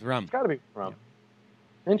rum. It's with rum. It's got to be with rum.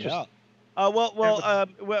 Interesting. Yeah.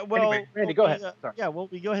 Anyway, Randy, go ahead. Sorry. Yeah, well,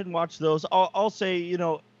 we go ahead and watch those. I'll say,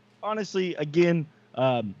 honestly, again,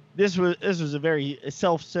 this was a very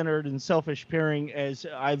self-centered and selfish pairing, as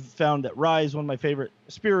I've found that rye is one of my favorite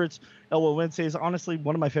spirits. Elway Wednesday is honestly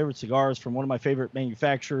one of my favorite cigars from one of my favorite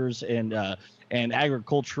manufacturers and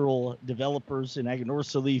agricultural developers in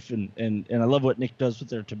Aganorsa Leaf, and I love what Nick does with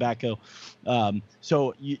their tobacco.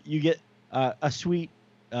 So you get a sweet,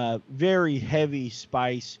 very heavy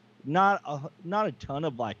spice. Not a ton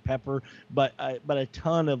of black pepper, but a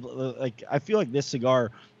ton of I feel like this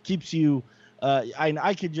cigar keeps you.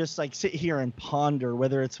 I could just like sit here and ponder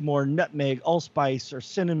whether it's more nutmeg, allspice, or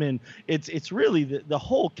cinnamon. It's really the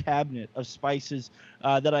whole cabinet of spices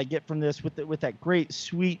that I get from this with that great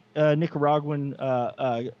sweet Nicaraguan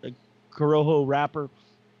Corojo wrapper.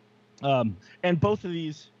 And both of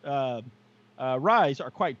these ryes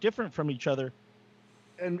are quite different from each other,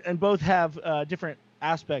 and both have different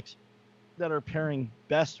aspects that are pairing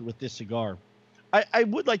best with this cigar. I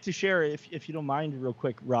would like to share, if you don't mind, real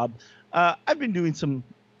quick, Rob. I've been doing some,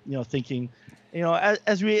 thinking,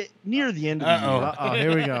 as we near the end of the year.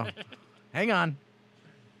 Here we go. Hang on.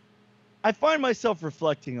 I find myself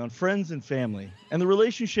reflecting on friends and family and the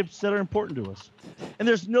relationships that are important to us. And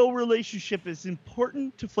there's no relationship as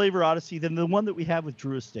important to Flavor Odyssey than the one that we have with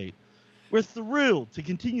Drew Estate. We're thrilled to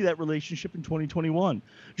continue that relationship in 2021.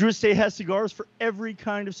 Drew Estate has cigars for every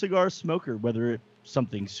kind of cigar smoker, whether it's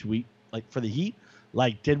something sweet, like for the heat,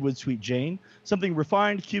 like Deadwood Sweet Jane, something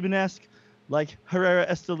refined Cubanesque, like Herrera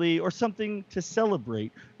Esteli, or something to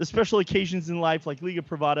celebrate the special occasions in life, like Liga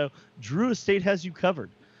Privado. Drew Estate has you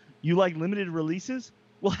covered. You like limited releases?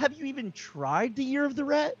 Well, have you even tried the Year of the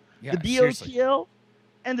Rat, the BOTL,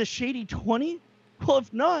 and the Shady 20? Well,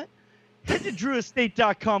 if not, Head to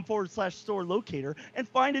drewestate.com/store locator and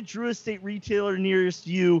find a Drew Estate retailer nearest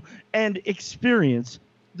you and experience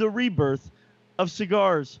the rebirth of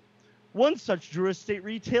cigars. One such Drew Estate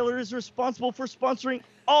retailer is responsible for sponsoring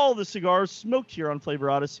all the cigars smoked here on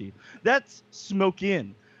Flavor Odyssey. That's Smoke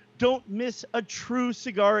Inn. Don't miss a true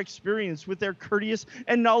cigar experience with their courteous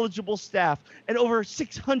and knowledgeable staff and over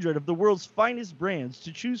 600 of the world's finest brands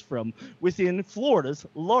to choose from within Florida's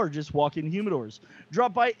largest walk-in humidors.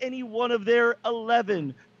 Drop by any one of their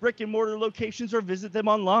 11 brick-and-mortar locations or visit them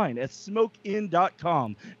online at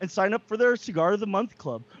smokein.com and sign up for their Cigar of the Month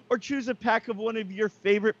Club or choose a pack of one of your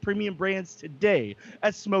favorite premium brands today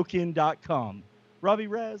at smokein.com. Robbie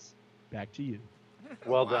Raz, back to you.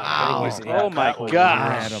 Well done. Wow. Oh my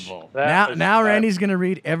gosh. Incredible. Now Randy's going to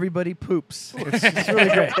read Everybody Poops. It's really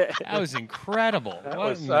great. That was incredible.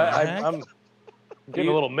 I'm getting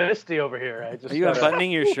a little misty over here. Are you unbuttoning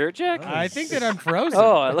your shirt, Jack? I think that I'm frozen.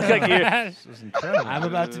 Oh, I look like you're. This was incredible. I'm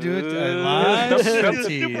about to do it live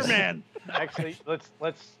striptease. Superman. Actually,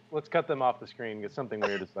 let's cut them off the screen because something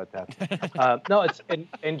weird is about to happen. No, it's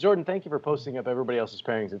and Jordan, thank you for posting up everybody else's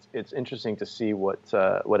pairings. It's interesting to see what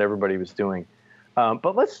everybody was doing.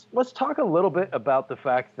 But let's talk a little bit about the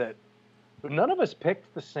fact that none of us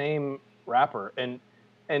picked the same wrapper, and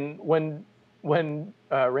when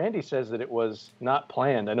Randy says that it was not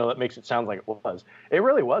planned, I know that makes it sound like it was. It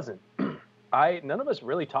really wasn't. None of us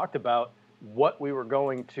really talked about what we were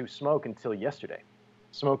going to smoke until yesterday,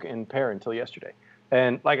 smoke and pair until yesterday.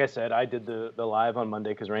 And like I said, I did the live on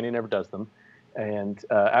Monday because Randy never does them. And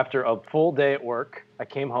after a full day at work, I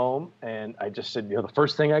came home and I just said, the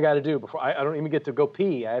first thing I got to do before I don't even get to go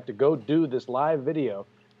pee, I have to go do this live video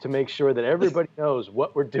to make sure that everybody knows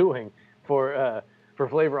what we're doing for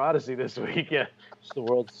Flavor Odyssey this week. Yeah, it's the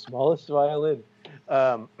world's smallest violin.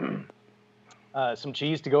 Some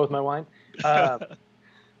cheese to go with my wine.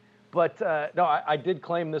 But no, I did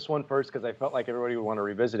claim this one first because I felt like everybody would want to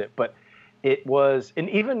revisit it. But it was, and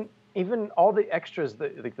even all the extras,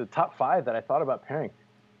 the top 5 that I thought about pairing,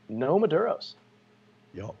 no Maduros.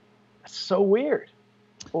 Yo, that's so weird.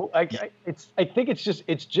 Well, I think it's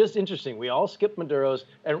just interesting. We all skip Maduros,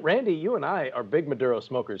 and Randy, you and I are big Maduro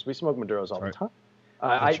smokers. We smoke Maduros all the time.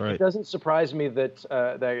 It doesn't surprise me that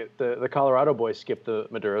the Colorado boys skipped the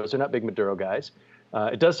Maduros. They're not big Maduro guys.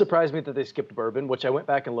 It does surprise me that they skipped bourbon, which I went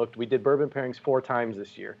back and looked. We did bourbon pairings 4 times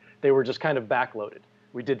this year. They were just kind of backloaded.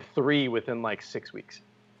 We did 3 within like 6 weeks.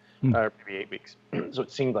 Or maybe 8 weeks. So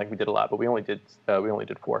it seemed like we did a lot, but we only did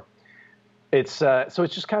 4. It's so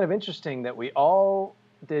it's just kind of interesting that we all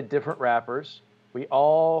did different wrappers. We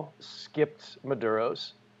all skipped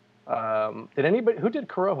Maduros. Did anybody who did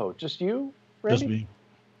Corojo? Just you, Randy? Just me.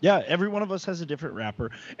 Yeah, every one of us has a different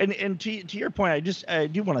wrapper. And to your point, I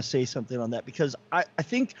do want to say something on that because I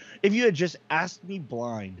think if you had just asked me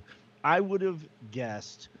blind, I would have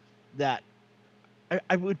guessed that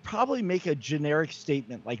I would probably make a generic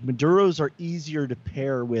statement like Maduros are easier to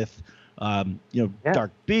pair with,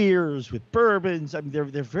 dark beers, with bourbons. I mean,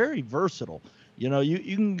 they're very versatile.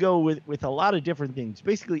 You can go with a lot of different things.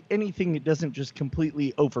 Basically, anything that doesn't just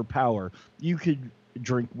completely overpower, you could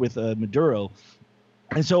drink with a Maduro.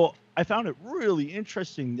 And so I found it really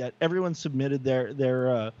interesting that everyone submitted their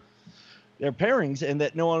pairings and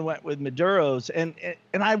that no one went with Maduros. And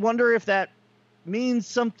I wonder if that means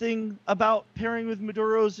something about pairing with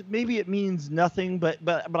Maduros. Maybe it means nothing, but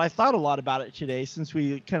I thought a lot about it today since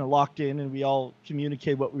we kind of locked in and we all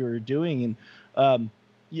communicated what we were doing. And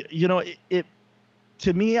it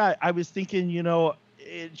to me, I was thinking,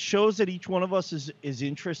 it shows that each one of us is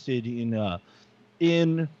interested in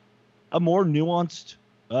a more nuanced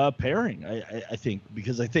pairing. I think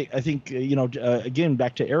because I think again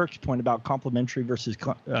back to Eric's point about complementary versus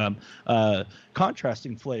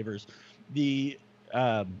contrasting flavors. The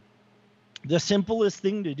simplest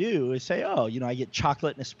thing to do is say, I get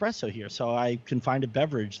chocolate and espresso here, so I can find a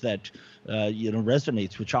beverage that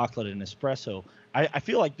resonates with chocolate and espresso. I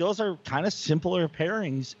feel like those are kind of simpler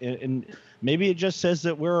pairings, and maybe it just says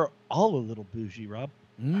that we're all a little bougie, Rob.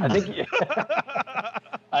 I think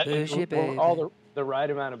Bougie, baby. we're all the right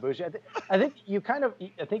amount of bougie. I think you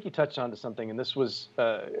touched on to something, and this was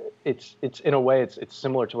it's in a way it's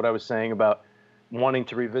similar to what I was saying about wanting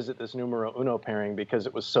to revisit this numero uno pairing because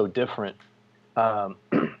it was so different. I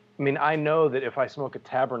mean, I know that if I smoke a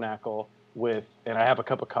Tabernacle and I have a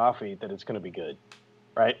cup of coffee, that it's going to be good,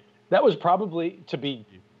 right? That was probably, to be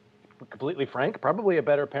completely frank, probably a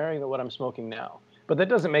better pairing than what I'm smoking now. But that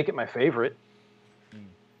doesn't make it my favorite.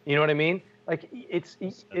 You know what I mean? Like it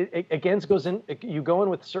again goes in. You go in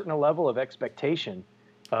with a certain level of expectation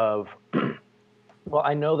of Well,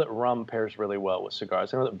 I know that rum pairs really well with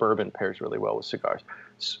cigars. I know that bourbon pairs really well with cigars,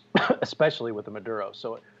 especially with the Maduro.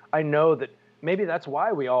 So I know that maybe that's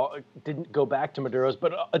why we all didn't go back to Maduros.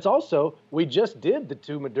 But it's also, we just did the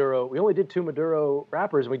two Maduro. We only did two Maduro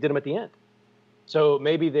wrappers, and we did them at the end. So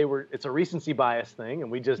maybe it's a recency bias thing,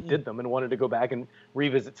 and we just did them and wanted to go back and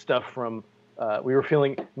revisit stuff from, we were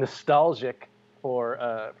feeling nostalgic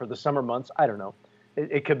for the summer months. I don't know.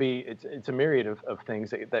 It could be, it's a myriad of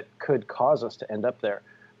things that could cause us to end up there.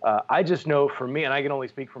 I just know for me, and I can only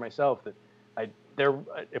speak for myself, that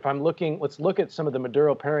if I'm looking, let's look at some of the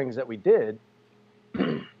Maduro pairings that we did.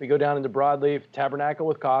 We go down into broadleaf, Tabernacle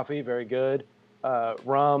with coffee, very good.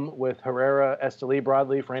 Rum with Herrera Esteli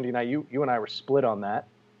broadleaf. Randy and you and I were split on that.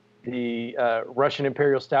 The Russian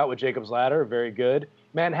Imperial Stout with Jacob's Ladder, very good.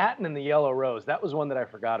 Manhattan and the Yellow Rose, that was one that I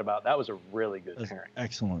forgot about. That was a really good pairing.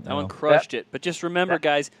 Excellent. That one crushed it. But just remember,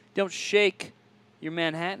 guys, don't shake your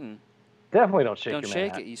Manhattan. Definitely don't shake Don't your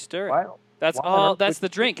shake Manhattan. it. You stir it. Why- That's why all. not? That's the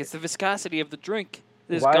drink. It's the viscosity of the drink.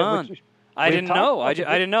 It's Why would gone. you- I We've didn't talked know. about I the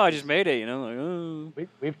didn't know. I just made it. Like, oh.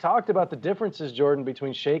 We've talked about the differences, Jordan,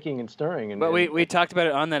 between shaking and stirring. But we talked about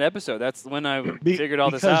it on that episode. That's when I figured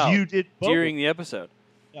all this out. Because you did both. During the episode.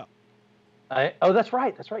 That's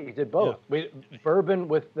right. That's right. You did both. Yeah. Bourbon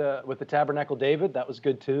with the Tabernacle David. That was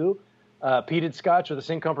good too. Peated Scotch with the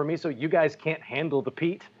Sin Compromiso. You guys can't handle the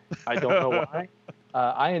peat. I don't know why.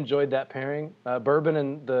 I enjoyed that pairing. Bourbon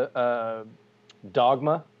and the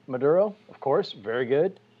Dogma Maduro, of course, very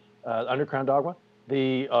good. Undercrown Dogma.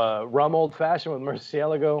 The rum old fashioned with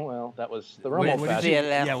Murcielago. Well, that was the rum old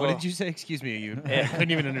fashioned. What did you say? Excuse me. I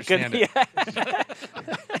couldn't even understand it.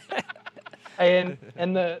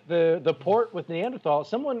 And the port with Neanderthal.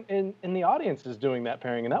 Someone in the audience is doing that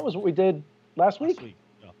pairing, and that was what we did last week.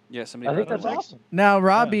 Yeah, somebody. I think that's awesome. Now,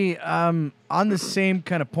 Robbie, on the same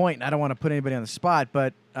kind of point, I don't want to put anybody on the spot,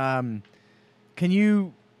 but can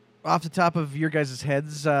you, off the top of your guys'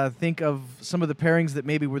 heads, think of some of the pairings that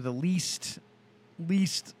maybe were the least,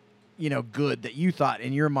 good that you thought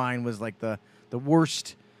in your mind was like the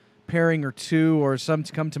worst pairing or two, or some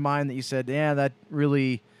to come to mind that you said, yeah, that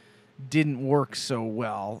really didn't work so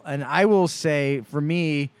well. And I will say, for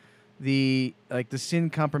me, the Sin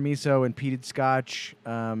Compromiso and Peated Scotch,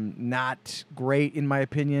 not great in my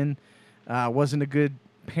opinion. Wasn't a good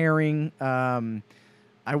pairing.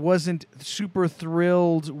 I wasn't super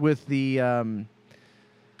thrilled with the now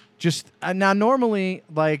normally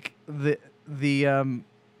like the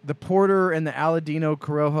porter and the Aladino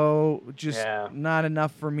Corojo just not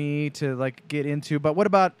enough for me to like get into. But what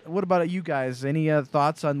about you guys? Any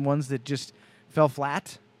thoughts on ones that just fell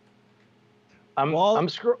flat? I'm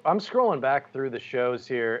scrolling back through the shows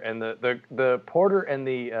here, and the porter and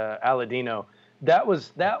the Aladino, that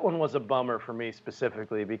one was a bummer for me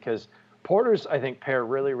specifically, because porters I think pair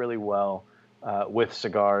really, really well with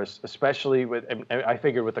cigars, especially with, I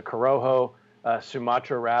figured with the Corojo,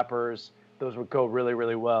 Sumatra wrappers, those would go really,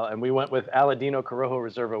 really well. And we went with Aladino Corojo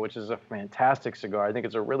Reserva, which is a fantastic cigar. I think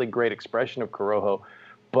it's a really great expression of Corojo,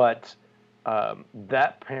 but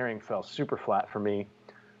that pairing fell super flat for me.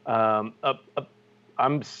 I'm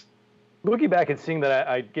looking back and seeing that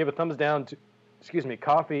I gave a thumbs down to,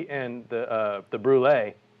 coffee and the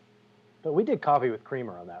brulee, but we did coffee with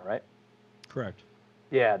creamer on that, right? Correct.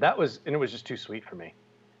 Yeah, it was just too sweet for me.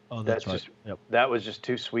 Oh, that's right. That was just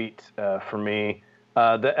too sweet for me.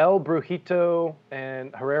 The El Brujito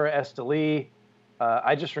and Herrera Esteli,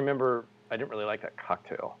 I just remember I didn't really like that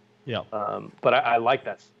cocktail. Yeah. But I like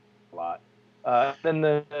that a lot. Then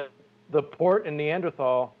the port and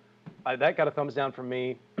Neanderthal, that got a thumbs down from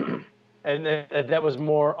me. And that was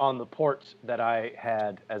more on the port that I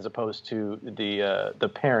had as opposed to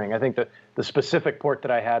the pairing. I think that the specific port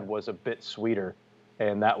that I had was a bit sweeter,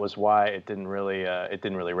 and that was why it didn't really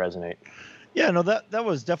resonate. Yeah, no, that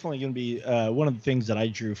was definitely going to be one of the things that I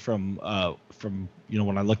drew from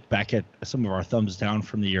when I looked back at some of our thumbs down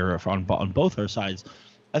from the year on both our sides.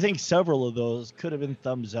 I think several of those could have been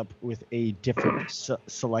thumbs up with a different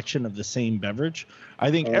selection of the same beverage. I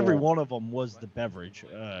think every one of them was the beverage.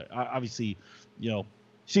 Obviously,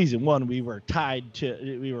 season one we were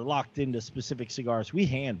locked into specific cigars. We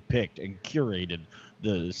handpicked and curated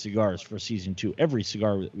the cigars for season two. Every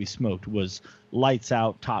cigar that we smoked was lights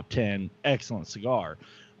out, top 10, excellent cigar.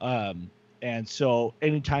 And so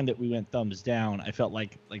anytime that we went thumbs down, I felt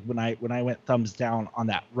like when I went thumbs down on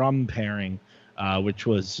that rum pairing, which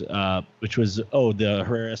was the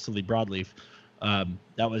Herrera Esteli broadleaf.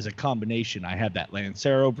 That was a combination. I had that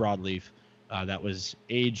Lancero broadleaf that was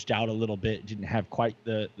aged out a little bit, didn't have quite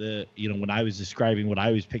the when I was describing what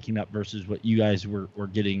I was picking up versus what you guys were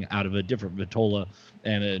getting out of a different Vitola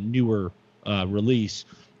and a newer release.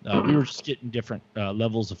 We were just getting different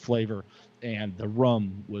levels of flavor, and the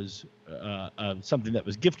rum was something that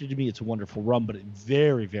was gifted to me. It's a wonderful rum, but it's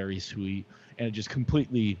very, very sweet, and it just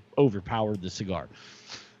completely overpowered the cigar.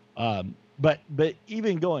 But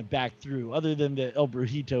even going back through, other than the El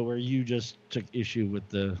Brujito, where you just took issue with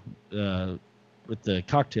the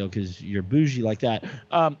cocktail because you're bougie like that,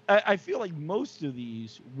 I feel like most of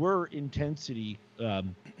these were intensity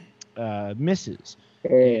misses.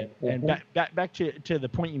 And back to the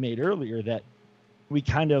point you made earlier that we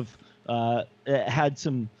kind of had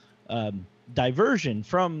some diversion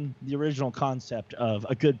from the original concept of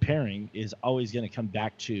a good pairing is always going to come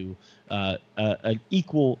back to an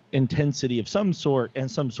equal intensity of some sort and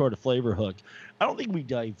some sort of flavor hook. I don't think we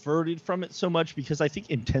diverted from it so much because I think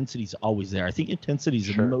intensity is always there. I think intensity is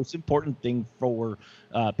the most important thing for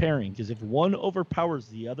pairing, because if one overpowers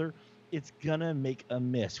the other, it's going to make a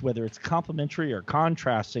miss, whether it's complementary or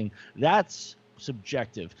contrasting. That's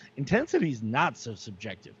subjective. Intensity is not so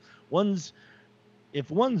subjective. If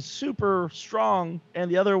one's super strong and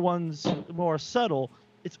the other one's more subtle,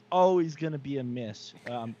 it's always going to be a miss.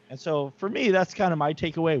 And so for me, that's kind of my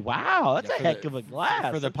takeaway. Wow, that's a heck of a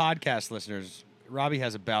glass. For the podcast listeners, Robbie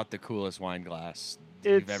has about the coolest wine glass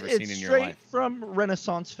you've ever seen in your life. It's straight from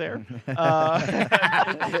Renaissance Fair.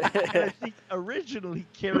 I think originally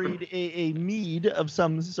carried a mead of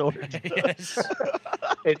some sort. Yes.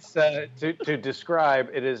 It's to describe.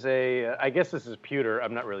 It is I guess this is pewter.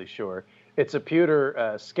 I'm not really sure. It's a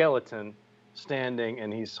pewter skeleton standing,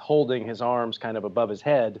 and he's holding his arms kind of above his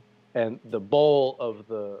head, and the bowl of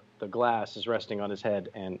the glass is resting on his head,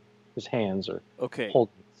 and his hands are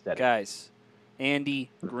holding it steady. Guys, Andy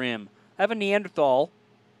Grimm. I have a Neanderthal.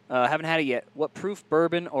 Haven't had it yet. What proof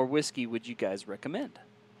bourbon or whiskey would you guys recommend?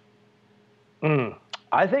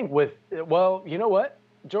 I think you know what,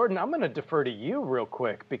 Jordan, I'm going to defer to you real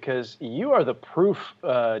quick because you are the proof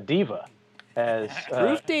diva.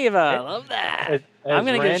 Proof diva, I love that. I'm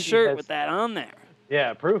going to get a shirt with that on there.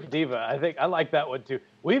 Yeah, proof diva. I think I like that one too.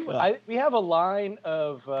 We have a line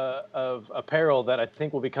of apparel that I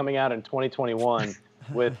think will be coming out in 2021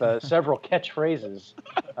 with several catchphrases.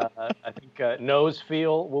 I think nose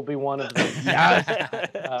feel will be one of them. Yes.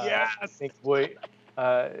 Yes. I think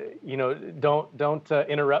don't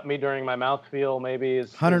interrupt me during my mouth feel. Maybe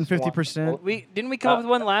is 150%. Didn't we come up with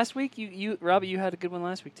one last week? You Robbie, you had a good one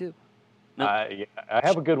last week too. Nope. I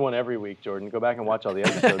have a good one every week, Jordan. Go back and watch all the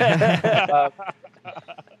episodes.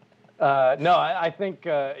 No, I think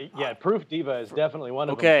Proof Diva is definitely one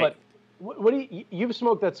of them. But what do you've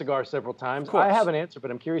smoked that cigar several times. I have an answer, but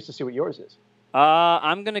I'm curious to see what yours is.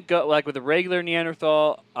 I'm gonna go with a regular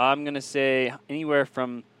Neanderthal. I'm gonna say anywhere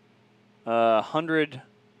from 100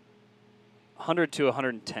 to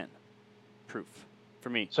 110 proof for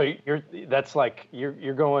me. So you're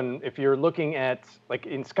going, if you're looking at, like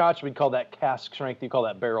in Scotch we'd call that cask strength, you call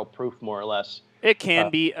that barrel proof more or less. It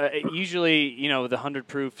can be usually, the 100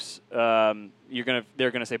 proofs. They're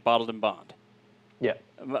gonna say bottled and bond. Yeah,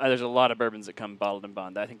 there's a lot of bourbons that come bottled and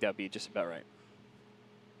bond. I think that'd be just about right.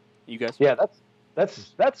 You guys? Yeah,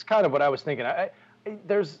 that's kind of what I was thinking.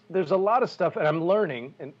 There's a lot of stuff, and I'm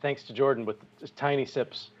learning, and thanks to Jordan with just tiny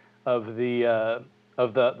sips of the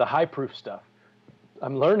high proof stuff.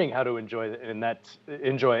 I'm learning how to enjoy it, and that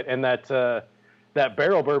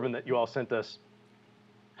barrel bourbon that you all sent us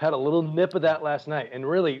had a little nip of that last night. And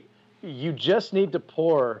really, you just need to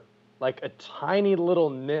pour like a tiny little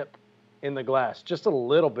nip in the glass, just a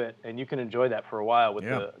little bit, and you can enjoy that for a while with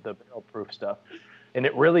the barrel proof stuff. And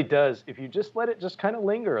it really does. If you just let it just kind of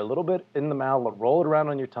linger a little bit in the mouth, roll it around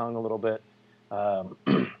on your tongue a little bit,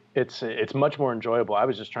 it's much more enjoyable. I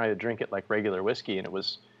was just trying to drink it like regular whiskey, and it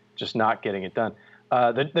was just not getting it done.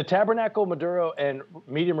 The Tabernacle Maduro and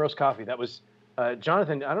medium roast coffee, that was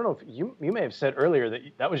Jonathan. I don't know if you may have said earlier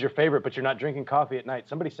that was your favorite, but you're not drinking coffee at night.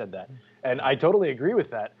 Somebody said that, and I totally agree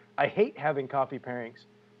with that. I hate having coffee pairings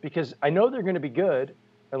because I know they're going to be good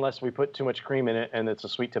unless we put too much cream in it and it's a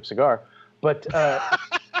sweet tip cigar. But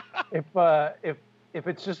if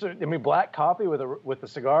it's just black coffee with a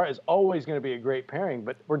cigar is always going to be a great pairing.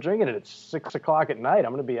 But we're drinking it at 6 o'clock at night.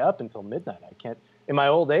 I'm going to be up until midnight. I can't. In my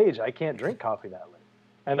old age, I can't drink coffee that late,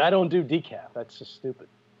 and I don't do decaf. That's just stupid.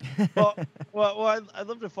 Well, I'd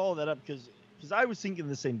love to follow that up because I was thinking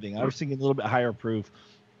the same thing. I was thinking a little bit higher proof.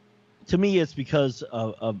 To me, it's because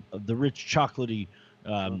of the rich chocolatey.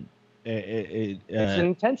 It's an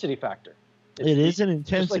intensity factor. It is an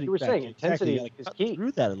intensity. Just like you were saying, intensity is key.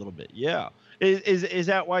 Through that a little bit, yeah. Is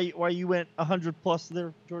that why you went 100 plus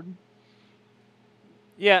there, Jordan?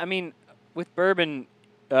 Yeah, I mean, with bourbon,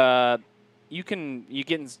 you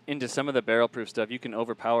get into some of the barrel proof stuff. You can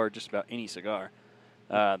overpower just about any cigar.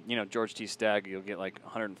 George T. Stagg, you'll get like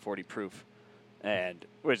 140 proof,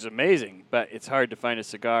 which is amazing, but it's hard to find a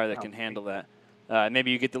cigar that can handle that.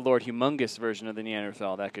 Maybe you get the Lord Humongous version of the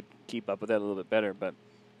Neanderthal that could keep up with that a little bit better, but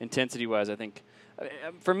intensity-wise, I think,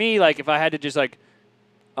 for me, like if I had to just like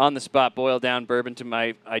on the spot boil down bourbon to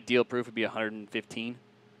my ideal proof would be 115.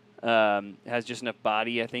 It has just enough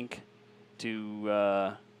body, I think,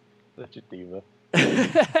 to... Such a diva.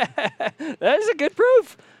 That is a good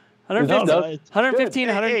proof. 115,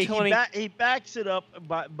 120. He backs it up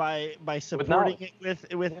by supporting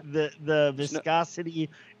it with the viscosity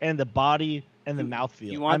and the body and the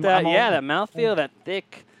mouthfeel. You want that? That mouthfeel, that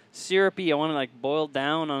thick, syrupy. I want to like boil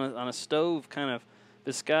down on a stove kind of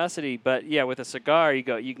viscosity. But yeah, with a cigar, you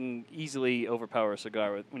can easily overpower a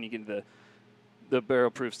cigar when you get into the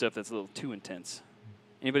barrel proof stuff that's a little too intense.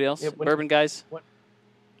 Anybody else? Bourbon guys?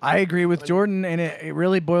 I agree with Jordan, and it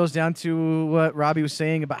really boils down to what Robbie was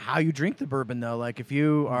saying about how you drink the bourbon, though. Like if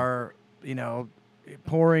you are,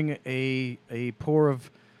 pouring a pour of,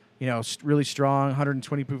 really strong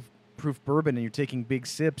 120 proof bourbon and you're taking big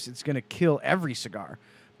sips, it's going to kill every cigar.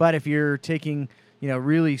 But if you're taking,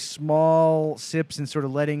 really small sips and sort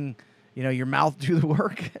of letting, your mouth do the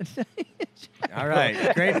work. All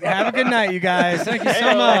right. Great. Have a good night, you guys. Thank you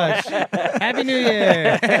so much. Happy New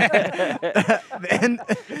Year. You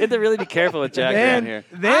have to really be careful with Jack around here.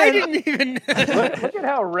 I didn't even... look at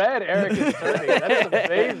how red Eric is turning. That's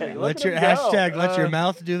amazing. Let your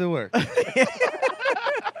mouth do the work.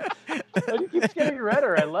 It keeps getting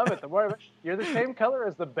redder. I love it. You're the same color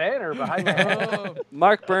as the banner behind my head.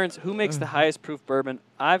 Mark Burns, who makes the highest proof bourbon?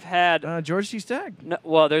 I've had... George T. Stagg. No,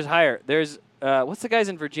 well, there's higher. There's... what's the guys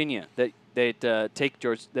in Virginia that take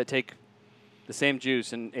the same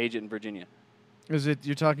juice and age it in Virginia? Is it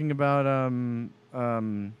you're talking about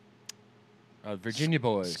Virginia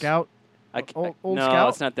boys? Scout? Old no, Scout?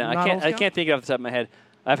 It's not that. I can't think of it off the top of my head.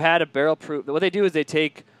 I've had a barrel proof. What they do is they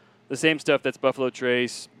take the same stuff that's Buffalo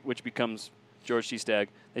Trace, which becomes George T. Stagg.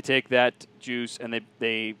 They take that juice and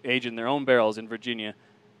they age in their own barrels in Virginia.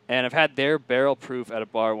 And I've had their barrel proof at a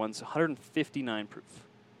bar once, 159 proof.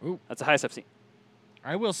 Ooh. That's the highest I've seen.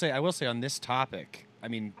 I will say on this topic, I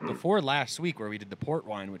mean, before last week where we did the port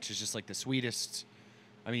wine, which is just like the sweetest,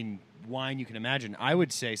 wine you can imagine, I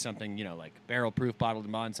would say something, like barrel proof, bottled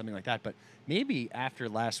and bond, something like that. But maybe after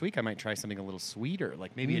last week, I might try something a little sweeter,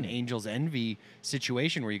 like maybe an Angel's Envy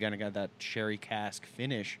situation where you kind of got that sherry cask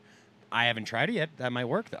finish. I haven't tried it yet. That might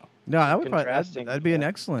work though. No, that'd be an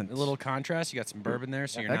excellent. A little contrast. You got some bourbon there,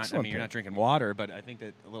 so you're not drinking water, but I think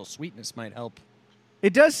that a little sweetness might help.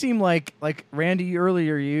 It does seem like Randy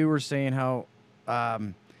earlier you were saying how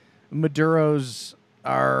Maduros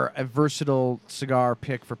are a versatile cigar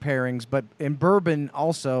pick for pairings, but in bourbon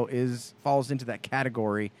also falls into that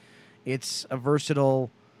category. It's a versatile,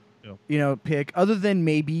 pick. Other than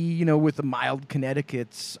maybe with the mild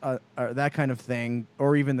Connecticut's or that kind of thing,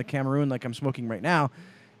 or even the Cameroon like I'm smoking right now,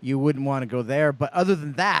 you wouldn't want to go there. But other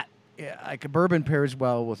than that, like a bourbon pairs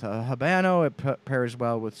well with a Habano, it pairs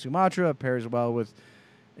well with Sumatra, it pairs well with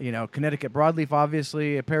Connecticut broadleaf.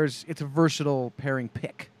 Obviously, it's a versatile pairing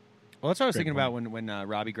pick. Well, that's what I was thinking about when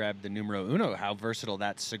Robbie grabbed the Numero Uno, how versatile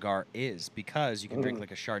that cigar is, because you can drink like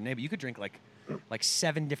a Chardonnay, but you could drink like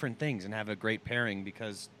 7 different things and have a great pairing,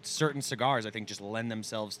 because certain cigars I think just lend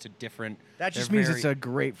themselves to different. That just means it's a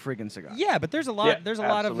great friggin' cigar. Yeah, but there's a lot. There's a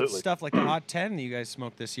lot of stuff like the Hot 10 that you guys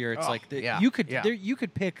smoked this year. It's you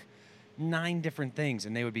could pick 9 different things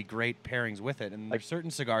and they would be great pairings with it. And there's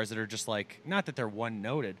certain cigars that are just like, not that they're one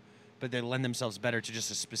noted, but they lend themselves better to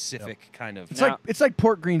just a specific kind of. It's like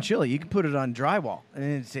pork green chili. You can put it on drywall and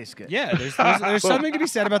it tastes good. Yeah, there's something to be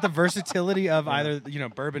said about the versatility of either.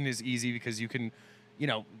 Bourbon is easy because you can,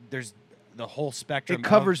 there's the whole spectrum. It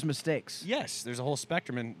covers mistakes. Yes, there's a whole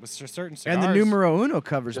spectrum, and with certain cigars. And the Numero Uno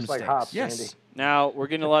covers just mistakes. Like hops, yes. Andy. Now we're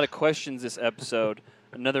getting a lot of questions this episode.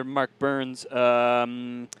 Another Mark Burns.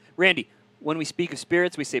 Randy, when we speak of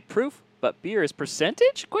spirits, we say proof, but beer is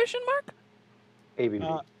percentage? Question mark.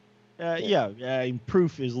 ABV.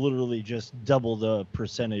 Proof is literally just double the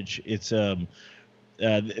percentage. It's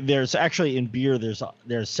there's actually in beer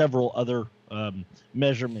there's several other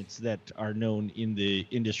measurements that are known in the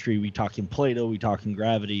industry. We talk in Plato, we talk in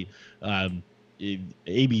gravity. ABV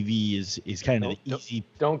is kind of easy.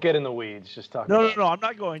 Don't get in the weeds. Just talk. No, I'm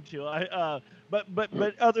not going to.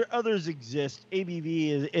 But others exist.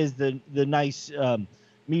 ABV is the nice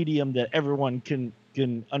medium that everyone can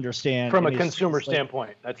understand from a consumer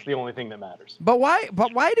standpoint. That's the only thing that matters. But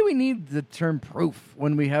why do we need the term proof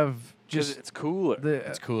when we have just it's cooler.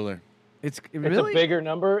 It's cooler. It's a bigger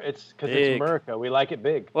number. It's because it's America. We like it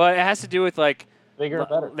big. Well, it has to do with like bigger and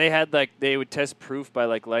better. They had they would test proof by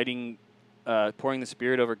lighting pouring the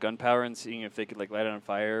spirit over gunpowder and seeing if they could like light it on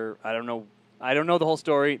fire. I don't know the whole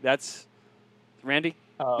story. That's Randy,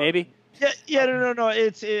 maybe. No.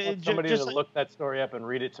 It's somebody just to look that story up and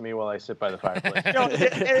read it to me while I sit by the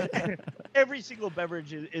fireplace. Every single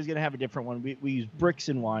beverage is going to have a different one. We use bricks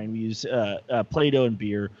in wine. We use Play-Doh in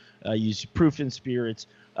beer. Use proof in spirits.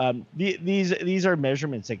 These are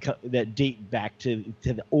measurements that date back to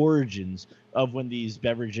the origins of when these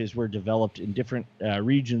beverages were developed in different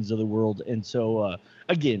regions of the world. And so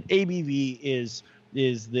again, ABV is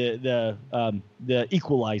the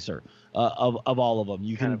equalizer of all of them.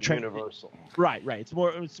 You can universal. Right.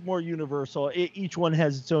 It's more universal. Each one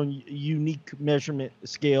has its own unique measurement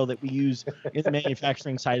scale that we use in the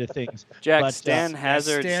manufacturing side of things. Jack, Stan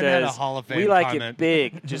Hazard Stan says, had a Hall of Fame we like comment. it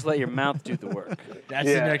big. Just let your mouth do the work. That's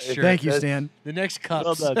the next shirt. Thank you, Stan. The next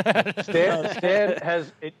cups. Well done. Stan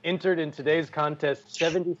has entered in today's contest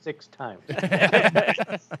 76 times.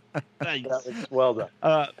 Nice. That was well done.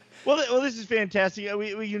 Well, this is fantastic.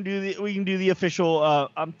 We can do the official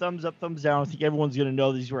thumbs up, thumbs down. I think everyone's going to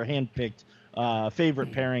know these were handpicked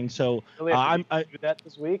favorite pairings. So I do that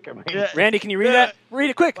this week. I mean, Randy, can you read that? Read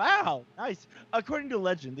it quick. Wow, nice. According to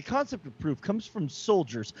legend, the concept of proof comes from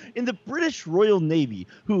soldiers in the British Royal Navy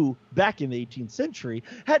who, back in the 18th century,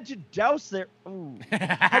 had to douse their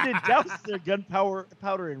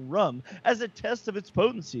gunpowder in rum as a test of its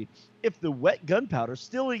potency. If the wet gunpowder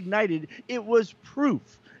still ignited, it was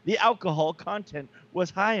proof. The alcohol content was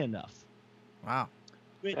high enough. Wow.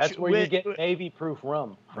 That's where you get Navy-proof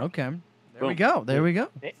rum. Okay. There we go.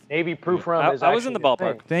 Navy-proof rum is I was in the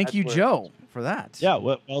ballpark. Thank you, Joe, for that. Yeah,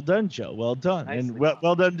 well done, Joe. Well done. And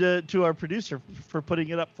well done to our producer for putting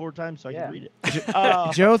it up 4 times so I can read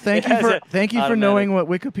it. Joe, thank you for knowing what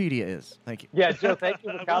Wikipedia is. Thank you. Yeah, Joe, thank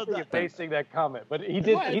you for copying and pasting that comment. But he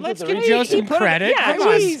did. He Let's did the give Joe some credit. Yeah, Come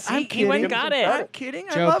on. geez, I'm he kidding. went and got it. I'm kidding.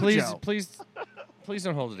 I Joe, love please, Joe. please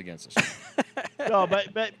don't hold it against us. No,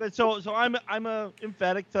 but so I'm a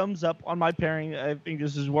emphatic thumbs up on my pairing. I think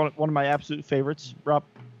this is one of my absolute favorits. Rob,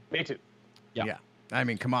 Me too. Yeah. I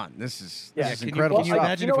mean, come on. This is Can incredible you stuff.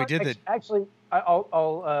 imagine if we did that? Actually,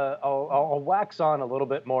 I'll wax on a little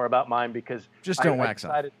bit more about mine because Just don't wax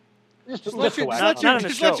on. Just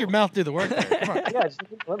Let your mouth do the work there. Come on. Yeah, just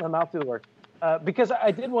let my mouth do the work. Because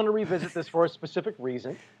I did want to revisit this for a specific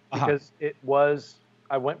reason. Because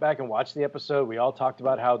I went back and watched the episode. We all talked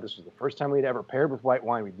about how this was the first time we'd ever paired with white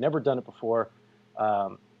wine. We'd never done it before.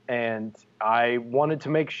 And I wanted to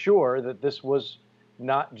make sure that this was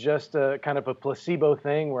not just a kind of a placebo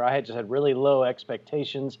thing where I had just had really low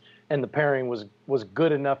expectations and the pairing was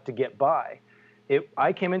good enough to get by.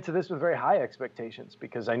 I came into this with very high expectations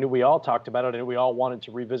because I knew we all talked about it and we all wanted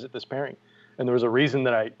to revisit this pairing. And there was a reason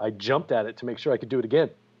that I jumped at it to make sure I could do it again.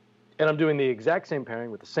 And I'm doing the exact same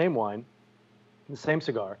pairing with the same wine, the same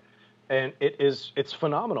cigar, and it's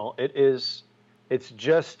phenomenal. It's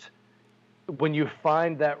just when you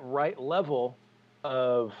find that right level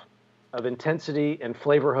of intensity and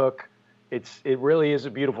flavor hook, it really is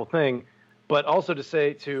a beautiful thing. But also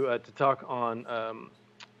to talk on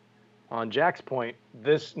Jack's point,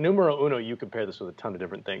 this numero uno, you could pair this with a ton of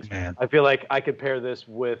different things. Man. I feel like I could pair this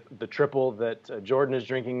with the triple that Jordan is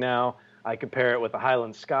drinking now. I could pair it with a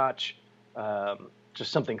Highland Scotch.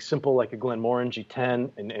 Just something simple like a Glenmorangie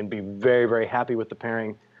 10 and be very, very happy with the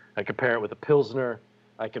pairing. I could pair it with a Pilsner.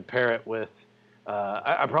 I could pair it with,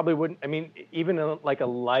 I probably wouldn't, I mean, even like a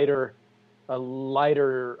lighter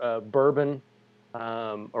bourbon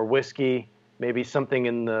or whiskey, maybe something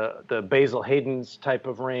in the Basil Hayden's type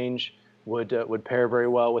of range would pair very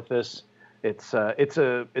well with this. It's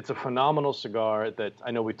a phenomenal cigar that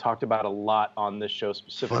I know we talked about a lot on this show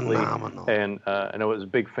specifically. Phenomenal. And I know I was a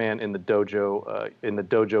big fan in the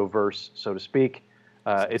dojo verse, so to speak.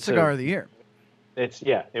 It's cigar of the year.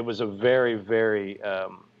 It was a very, very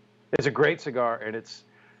it's a great cigar, and it's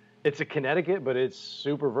a Connecticut, but it's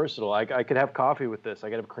super versatile. I could have coffee with this. I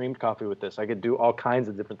could have creamed coffee with this. I could do all kinds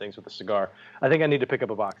of different things with the cigar. I think I need to pick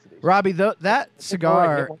up a box of these. Robbie, that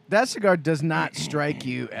cigar does not strike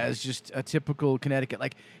you as just a typical Connecticut.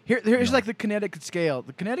 Like here's like the Connecticut scale.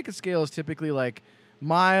 The Connecticut scale is typically like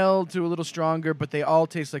mild to a little stronger, but they all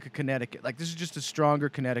taste like a Connecticut. Like this is just a stronger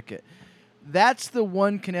Connecticut. That's the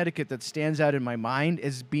one Connecticut that stands out in my mind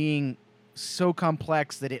as being so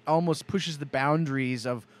complex that it almost pushes the boundaries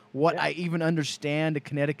of what I even understand a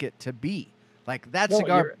Connecticut to be. Like that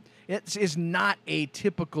cigar, it is not a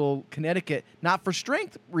typical Connecticut, not for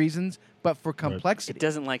strength reasons, but for complexity. It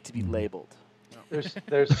doesn't like to be labeled.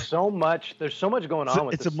 There's so much going on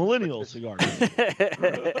with it's this. a millennial cigar.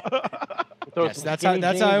 Throw Yes, some that's skinny how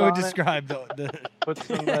I jeans would on it, describe the Put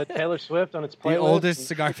some Taylor Swift on its playlist. the oldest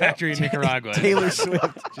cigar factory in Nicaragua. Taylor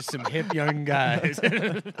Swift. Just some hip young guys.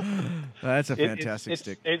 That's a fantastic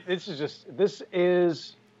stick. This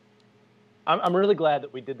is. I'm really glad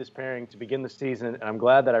that we did this pairing to begin the season, and I'm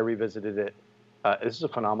glad that I revisited it. This is a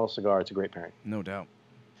phenomenal cigar. It's a great pairing. No doubt.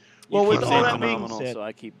 Well, with keep all saying that being phenomenal, said, so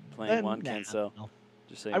I keep playing one can. So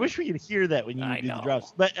just saying. I wish we could hear that when you I do the know.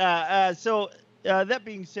 drops. But that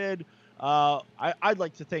being said, I'd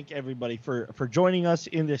like to thank everybody for joining us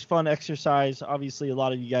in this fun exercise. Obviously, a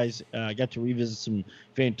lot of you guys got to revisit some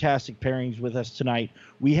fantastic pairings with us tonight.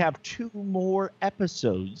 We have 2 more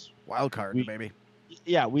episodes. Wild card, baby.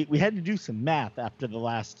 Yeah, we had to do some math after the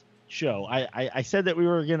last show. I said that we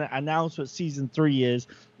were going to announce what season 3 is,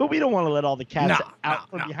 but we don't want to let all the cats out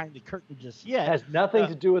from behind the curtain just yet. It has nothing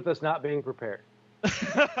to do with us not being prepared.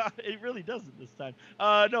 It really doesn't this time.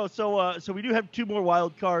 So we do have 2 more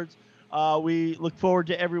wild cards. We look forward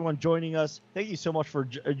to everyone joining us. Thank you so much for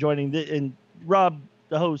joining. And Rob,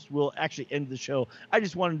 the host, will actually end the show. I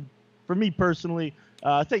just wanted, for me personally,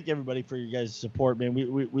 thank everybody for your guys' support, man.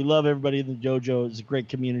 We love everybody in the dojo. It's a great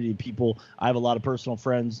community of people. I have a lot of personal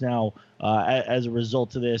friends now as a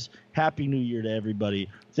result of this. Happy New Year to everybody.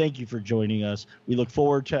 Thank you for joining us. We look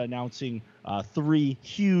forward to announcing 3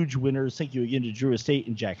 huge winners. Thank you again to Drew Estate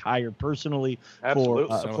and Jack Heyer personally for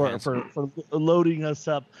loading us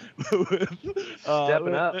up.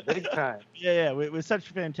 Stepping up big time. Yeah, with such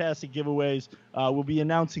fantastic giveaways. We'll be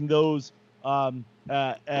announcing those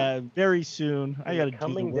very soon. I got to do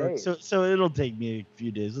the work, so it'll take me a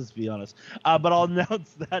few days. Let's be honest. But I'll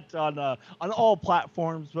announce that on all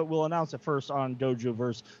platforms. But we'll announce it first on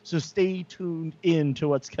Dojoverse. So stay tuned in to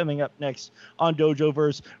what's coming up next on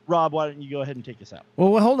Dojoverse. Rob, why don't you go ahead and take us out?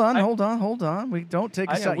 Well, hold on. We don't take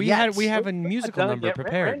us out we yet. we have a musical number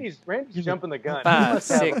prepared. Randy's jumping the gun. 5,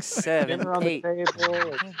 6, 7, Dinner on 8.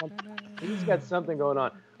 the table. He's got something going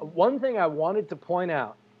on. One thing I wanted to point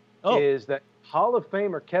out is that Hall of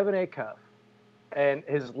Famer Kevin Acuff and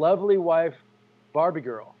his lovely wife Barbie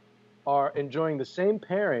Girl are enjoying the same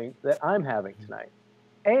pairing that I'm having tonight.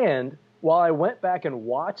 And while I went back and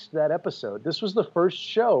watched that episode, this was the first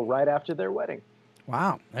show right after their wedding.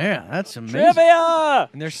 Wow. Yeah, that's amazing. Trivia!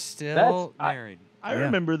 And they're still married. I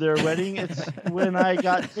remember their wedding. It's when I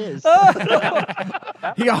got his.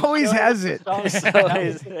 He always has it.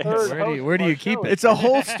 Where do you keep it? It's a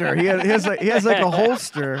holster. He has like a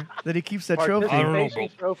holster that he keeps that trophy.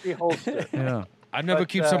 Participation trophy holster. Yeah. I never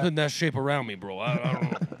keep something that shape around me, bro. I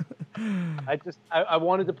don't know. I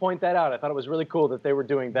wanted to point that out. I thought it was really cool that they were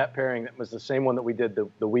doing that pairing. That was the same one that we did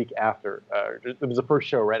the week after. It was the first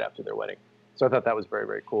show right after their wedding. So I thought that was very,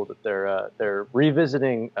 very cool that they're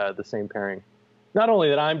revisiting the same pairing. Not only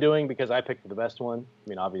that I'm doing because I picked the best one. I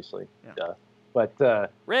mean, obviously, but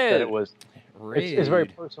that it was. It's very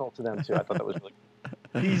personal to them too. I thought that was really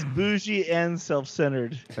cool. He's bougie and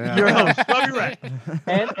self-centered. Yeah. Your host, Bobby Wright.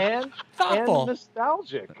 and thoughtful.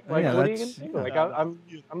 nostalgic. Like, what are you gonna do? Like,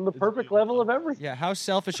 I'm the perfect level of everything. Yeah, how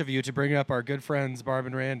selfish of you to bring up our good friends Barb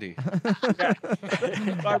and Randy.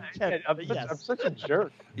 I'm such a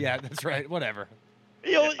jerk. Yeah, that's right. Whatever.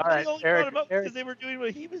 He only Eric, brought him up because they were doing what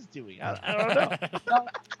he was doing. I don't know. Well,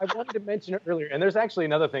 I wanted to mention it earlier, and there's actually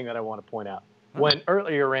another thing that I want to point out.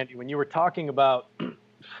 Earlier, Randy, when you were talking about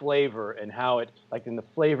flavor and how it, like in the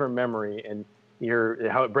flavor memory and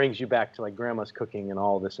how it brings you back to like grandma's cooking and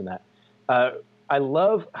all this and that. I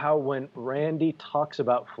love how when Randy talks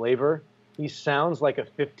about flavor, he sounds like a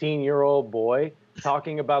 15-year-old boy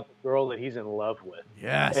talking about the girl that he's in love with.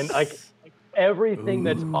 Yes. And like everything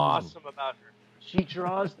that's awesome about her. She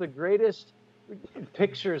draws the greatest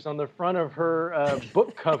pictures on the front of her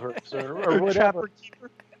book covers or whatever.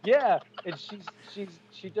 Yeah, and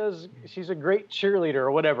she's a great cheerleader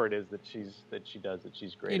or whatever it is that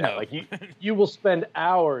she's great at. Like you will spend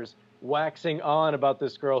hours waxing on about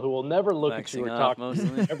this girl who will never look at you or talk to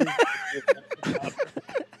you.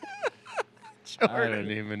 I don't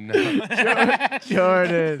even know.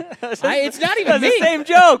 Jordan. It's not even me. The same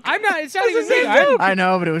joke. It's not even me. I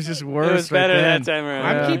know, but it was just worse. It was better then. that time around.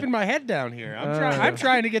 I'm keeping my head down here. I'm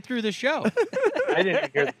trying to get through the show. I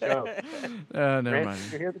didn't hear the joke. Never mind.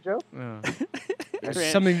 Did you hear the joke?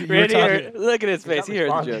 There's something you were Randy talking. look at his face. He heard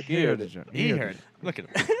the joke. He heard the joke. He heard. Look at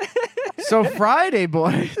him. So Friday,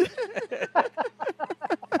 boys.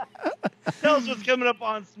 Tell us what's coming up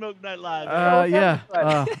on Smoke Night Live.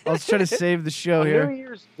 Let's try to save the show here. New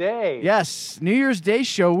Year's Day. Yes, New Year's Day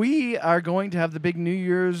show. We are going to have the big New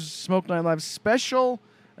Year's Smoke Night Live special.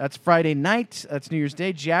 That's Friday night. That's New Year's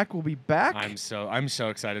Day. Jack will be back. I'm so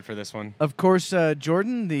excited for this one. Of course,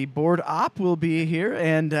 Jordan, the board op, will be here,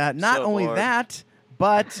 and not only that,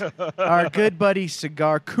 But our good buddy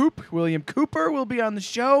Cigar Coop, William Cooper, will be on the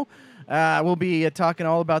show. We'll be talking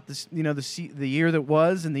all about this, the year that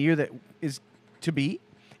was and the year that is to be.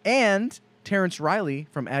 And Terrence Riley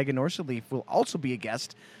from Ag and Orsa Leaf will also be a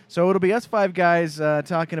guest. So it'll be us 5 guys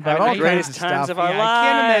talking about all kinds of times stuff. of our lives. I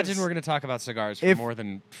can't imagine we're going to talk about cigars for more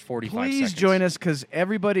than 45 seconds. Please join us, because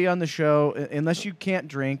everybody on the show, unless you can't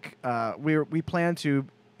drink, we plan to,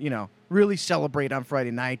 really celebrate on Friday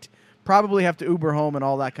night. Probably have to Uber home and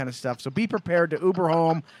all that kind of stuff. So be prepared to Uber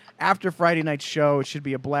home after Friday night's show. It should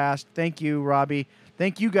be a blast. Thank you, Robbie.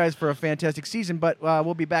 Thank you guys for a fantastic season. But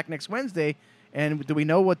we'll be back next Wednesday. And do we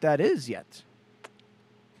know what that is yet?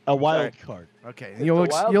 A wild card. Okay, you'll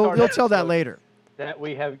tell that later. That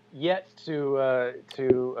we have yet to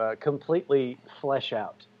completely flesh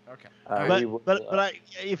out. Okay.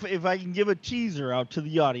 If I can give a teaser out to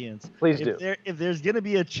the audience, please do. If there's going to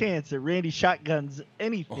be a chance that Randy shotguns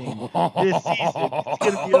anything this season, it's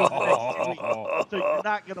going to be over the next 2 weeks. So you're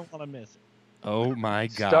not going to want to miss it. Oh my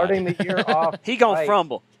God! Starting the year off, he gonna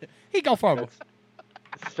fumble. He gonna fumble.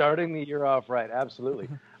 Starting the year off right, absolutely.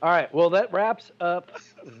 All right, well, that wraps up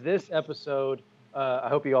this episode. I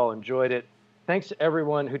hope you all enjoyed it. Thanks to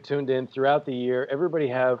everyone who tuned in throughout the year. Everybody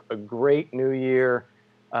have a great New Year,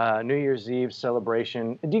 New Year's Eve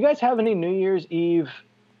celebration. Do you guys have any New Year's Eve?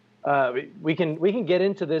 We can get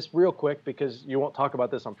into this real quick because you won't talk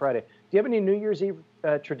about this on Friday. Do you have any New Year's Eve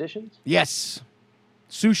traditions? Yes,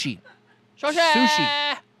 sushi.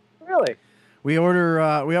 Sushi. Really? We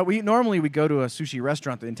order. We normally go to a sushi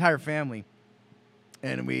restaurant, the entire family,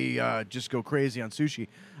 and we just go crazy on sushi.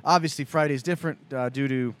 Obviously, Friday's different due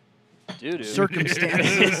to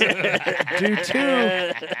circumstances.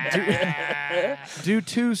 due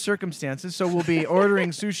to circumstances. So we'll be ordering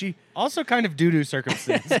sushi. Also, kind of due to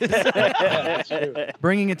circumstances. That's true.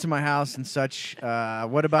 Bringing it to my house and such.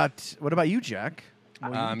 What about you, Jack?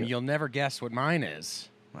 You'll never guess what mine is.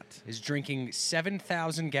 What? Is drinking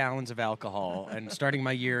 7,000 gallons of alcohol and starting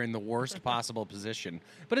my year in the worst possible position.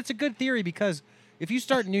 But it's a good theory because if you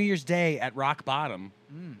start New Year's Day at rock bottom,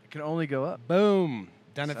 it can only go up. Boom.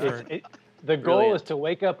 Done it for... The goal is to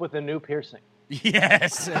wake up with a new piercing.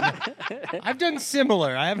 Yes. I've done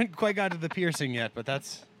similar. I haven't quite got to the piercing yet, but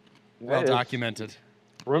that's well documented.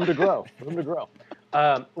 Room to grow. Room to grow.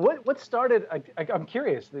 What started? I'm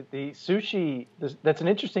curious. The sushi. That's an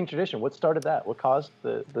interesting tradition. What started that? What caused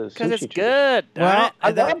the sushi? Because it's tradition? good. Well,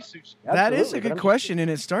 I love sushi. That is a Absolutely, good question,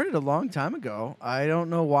 and it started a long time ago. I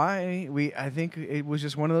don't know why. I think it was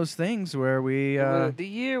just one of those things where we. The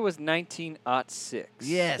year was 1906.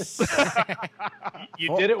 Yes.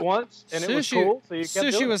 You did it once, and it was cool. So you kept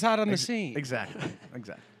sushi doing was hot on the scene. Exactly.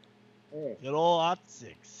 Good old hot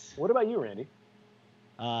 6. What about you, Randy?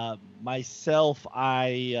 Myself,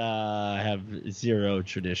 I have 0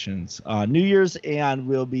 traditions. New Year's, and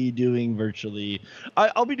we'll be doing virtually.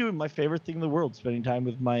 I'll be doing my favorite thing in the world: spending time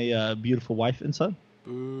with my beautiful wife and son.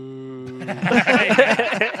 Boo. Come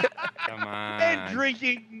on. And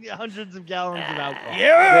drinking hundreds of gallons of alcohol.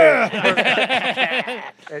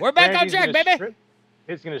 Yeah. We're back on track, baby.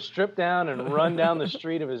 He's going to strip down and run down the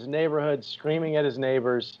street of his neighborhood, screaming at his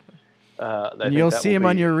neighbors. And you'll see him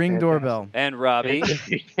on your Ring doorbell. And Robbie,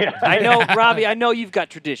 I know, Robbie. I know you've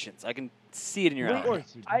got traditions. I can see it in your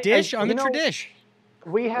eyes. Dish on the tradish.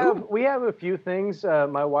 We have a few things.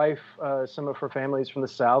 My wife, some of her family's from the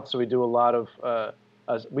South, so we do a lot of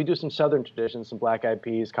we do some Southern traditions, some black eyed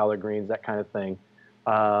peas, collard greens, that kind of thing.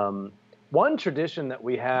 One tradition that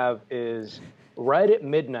we have is right at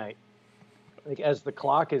midnight, like as the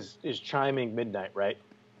clock is chiming midnight, right?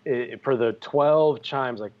 For the 12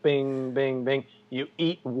 chimes, like bing, bing, bing, you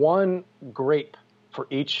eat one grape for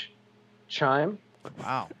each chime.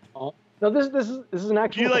 Wow. No, this is an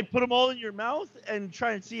actual. Do you put them all in your mouth and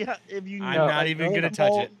try and see if you? I'm not even gonna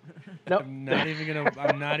touch it. Nope. I'm not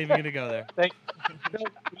even gonna go there.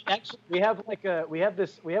 We have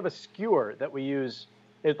a skewer that we use.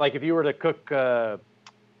 It's like if you were to cook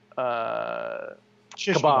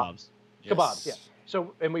Shish kebabs. Yes. Kebabs, yeah.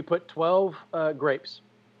 So and we put 12 grapes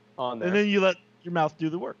on there. And then you let your mouth do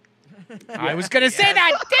the work. I was gonna say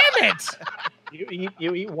that. Damn it!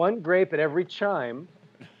 You eat one grape at every chime,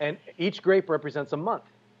 and each grape represents a month.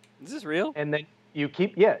 Is this real? And then you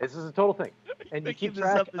keep this is a total thing, and you keep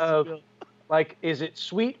track of is it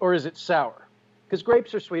sweet or is it sour? Because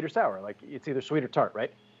grapes are sweet or sour. Like it's either sweet or tart,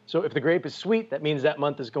 right? So if the grape is sweet, that means that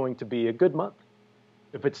month is going to be a good month.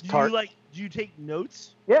 If it's tart, do you take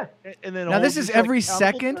notes? Yeah. And then now this is every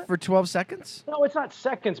second for 12 seconds. No, it's not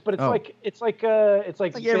seconds, but it's like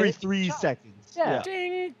every 3 seconds. Yeah.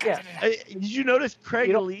 Ding. Yeah. Did you notice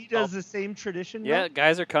Craig Lee does the same tradition? Yeah,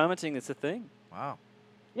 guys are commenting. It's a thing. Wow.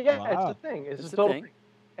 Yeah, Wow. it's the thing. It's It's a the total thing.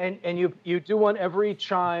 thing. And you do one every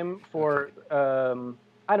chime for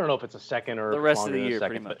I don't know if it's a second or The rest of longer the than a year, second,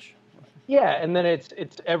 pretty much. Yeah, and then it's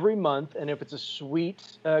every month, and if it's a sweet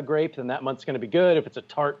grape, then that month's going to be good. If it's a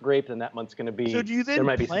tart grape, then that month's going to be. So do you there then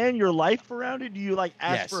might be plan your life around it? Do you like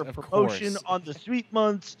ask Yes, for a of promotion course. on the sweet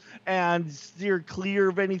months and steer clear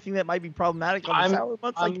of anything that might be problematic on the sour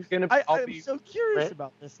months? I'm so curious Right.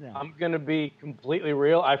 about this now. I'm going to be completely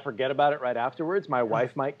real. I forget about it right afterwards. My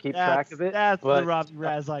wife might keep track of it. That's but, the Robbie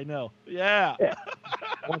Raz I know. Yeah. Yeah,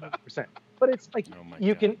 100%. But it's like Oh my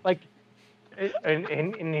you God. can like,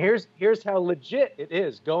 and here's how legit it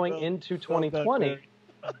is going into 2020.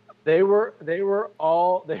 They were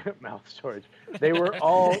all mouth storage. They were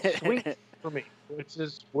all sweet for me,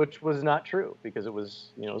 which was not true because it was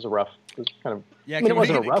it was kind of Yeah, I mean, it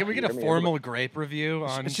wasn't a rough can we get a year. I mean, formal grape review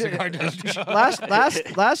on Cigar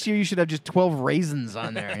Dojo? Last year you should have just 12 raisins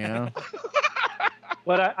on there.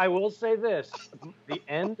 But I will say this: the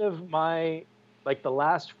end of my the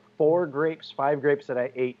last 5 grapes that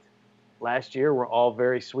I ate last year were all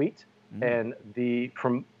very sweet, and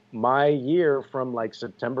from my year from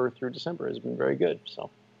September through December has been very good. So,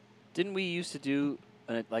 Didn't we used to do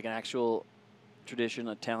an actual tradition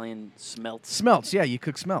Italian smelts? Smelts, yeah, you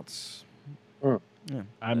cook smelts. Yeah.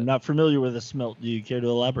 I'm not familiar with a smelt. Do you care to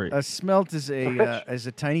elaborate? A smelt is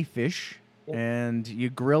a tiny fish, and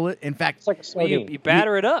you grill it. In fact, it's like a Well, sardine. you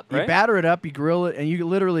batter it up, right? you batter it up, you grill it, and you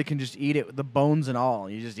literally can just eat it with the bones and all.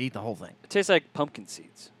 You just eat the whole thing. It tastes like pumpkin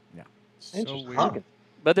seeds. So Interesting. weird.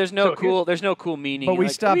 But there's no So there's no cool meaning. But we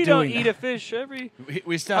stopped we don't doing eat that. a fish every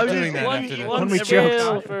We stopped I was doing just that one- after the one When we every choked.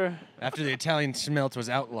 meal for after the Italian smelt was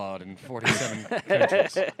outlawed in 47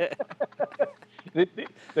 countries.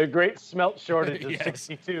 the great smelt shortage of Yes.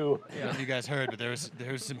 62. I don't know if you guys heard, but there was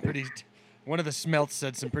some pretty. One of the smelts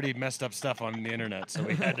said some pretty messed up stuff on the internet, so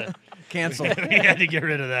we had to Cancel. we had to get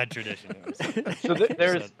rid of that tradition. So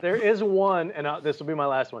there is one, and this will be my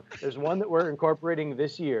last one. There's one that we're incorporating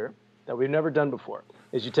this year that we've never done before.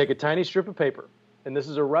 Is you take a tiny strip of paper, and this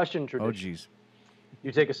is a Russian tradition. Oh, jeez.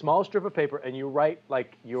 You take a small strip of paper and you write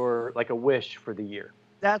a wish for the year.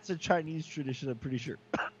 That's a Chinese tradition, I'm pretty sure.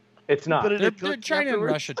 It's not. But it- They're China and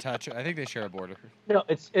Russia touch. I think they share a border. No,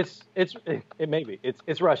 it may be.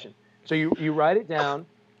 It's Russian. So you write it down,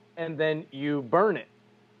 and then you burn it.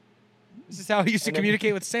 This is how I used to And then-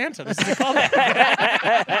 communicate with Santa. This is a callback.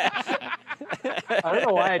 I don't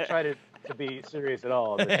know why I tried to be serious at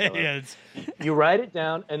all. Yeah, it's- You write it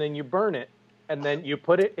down, and then you burn it, and then you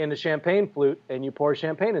put it in a champagne flute, and you pour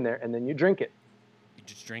champagne in there, and then you drink it. you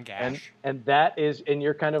just drink ash. And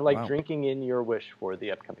you're kind of Wow. drinking in your wish for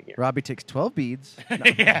the upcoming year. Robbie takes 12 beads.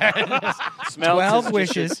 Yeah. Smelts 12 is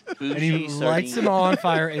wishes, just a and he bougie lights sardine. them all on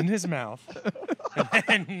fire in his mouth.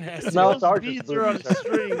 And then, No, it's Those ours, it's beads bougie are on a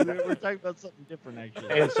sardine. string. We're talking about something different,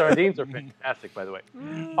 actually. And sardines are fantastic, by the way.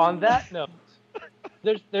 On that note,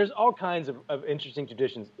 there's all kinds of interesting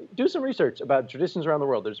traditions. Do some research about traditions around the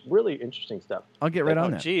world. There's really interesting stuff. I'll get right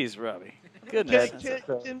on that. Jeez, Robbie. Can, Goodness.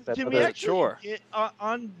 can we that's a actually chore. get,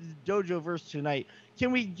 on the Dojo Verse tonight?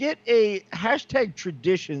 Can we get a hashtag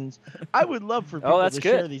traditions? I would love for people that's to good.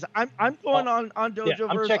 share these. I'm going on Dojo Yeah,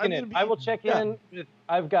 I'm Verse. checking in. I will check in.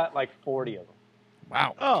 I've got 40 of them.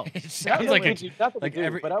 Wow. Oh, it Not sounds that like we a, do, not that we like do,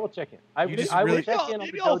 every- but I will check in. I You just will really- check in on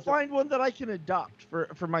maybe the I'll Dojo. find one that I can adopt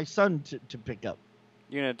for my son to pick up.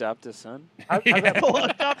 You're gonna adopt a son? I've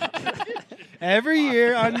got- every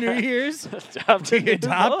year on New Year's, Adopt we a new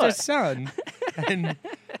adopt boy. a son.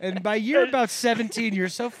 And by year about 17, you're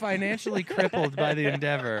so financially crippled by the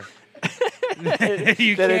endeavor. You That can't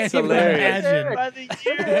it's even hilarious. imagine. By the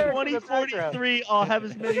year 2043, I'll have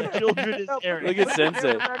as many children as Eric. Look at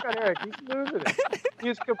Sensei. Back on Eric. He's losing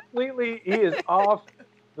it. He is off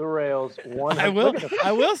the rails. I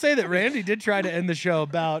will say that Randy did try to end the show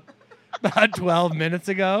about 12 minutes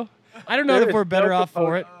ago. I don't know There if we're is better no off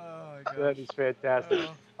for it. That is fantastic.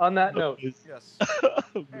 On that note, Yes.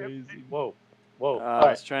 Amazing. whoa. I All was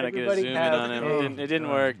right, trying to get a everybody zoom in have on him. a- It didn't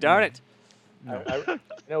work. Darn it. I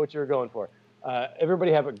know what you were going for.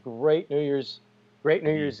 Everybody have a great New Year's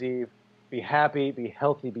Eve. Be happy, be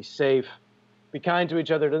healthy, be safe, be kind to each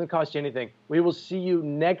other. It doesn't cost you anything. We will see you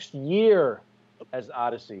next year as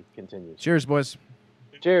Odyssey continues. Cheers, boys.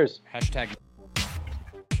 Cheers. Hashtag.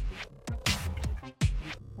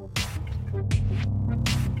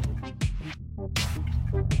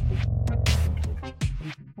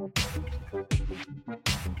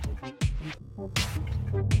 Thank you.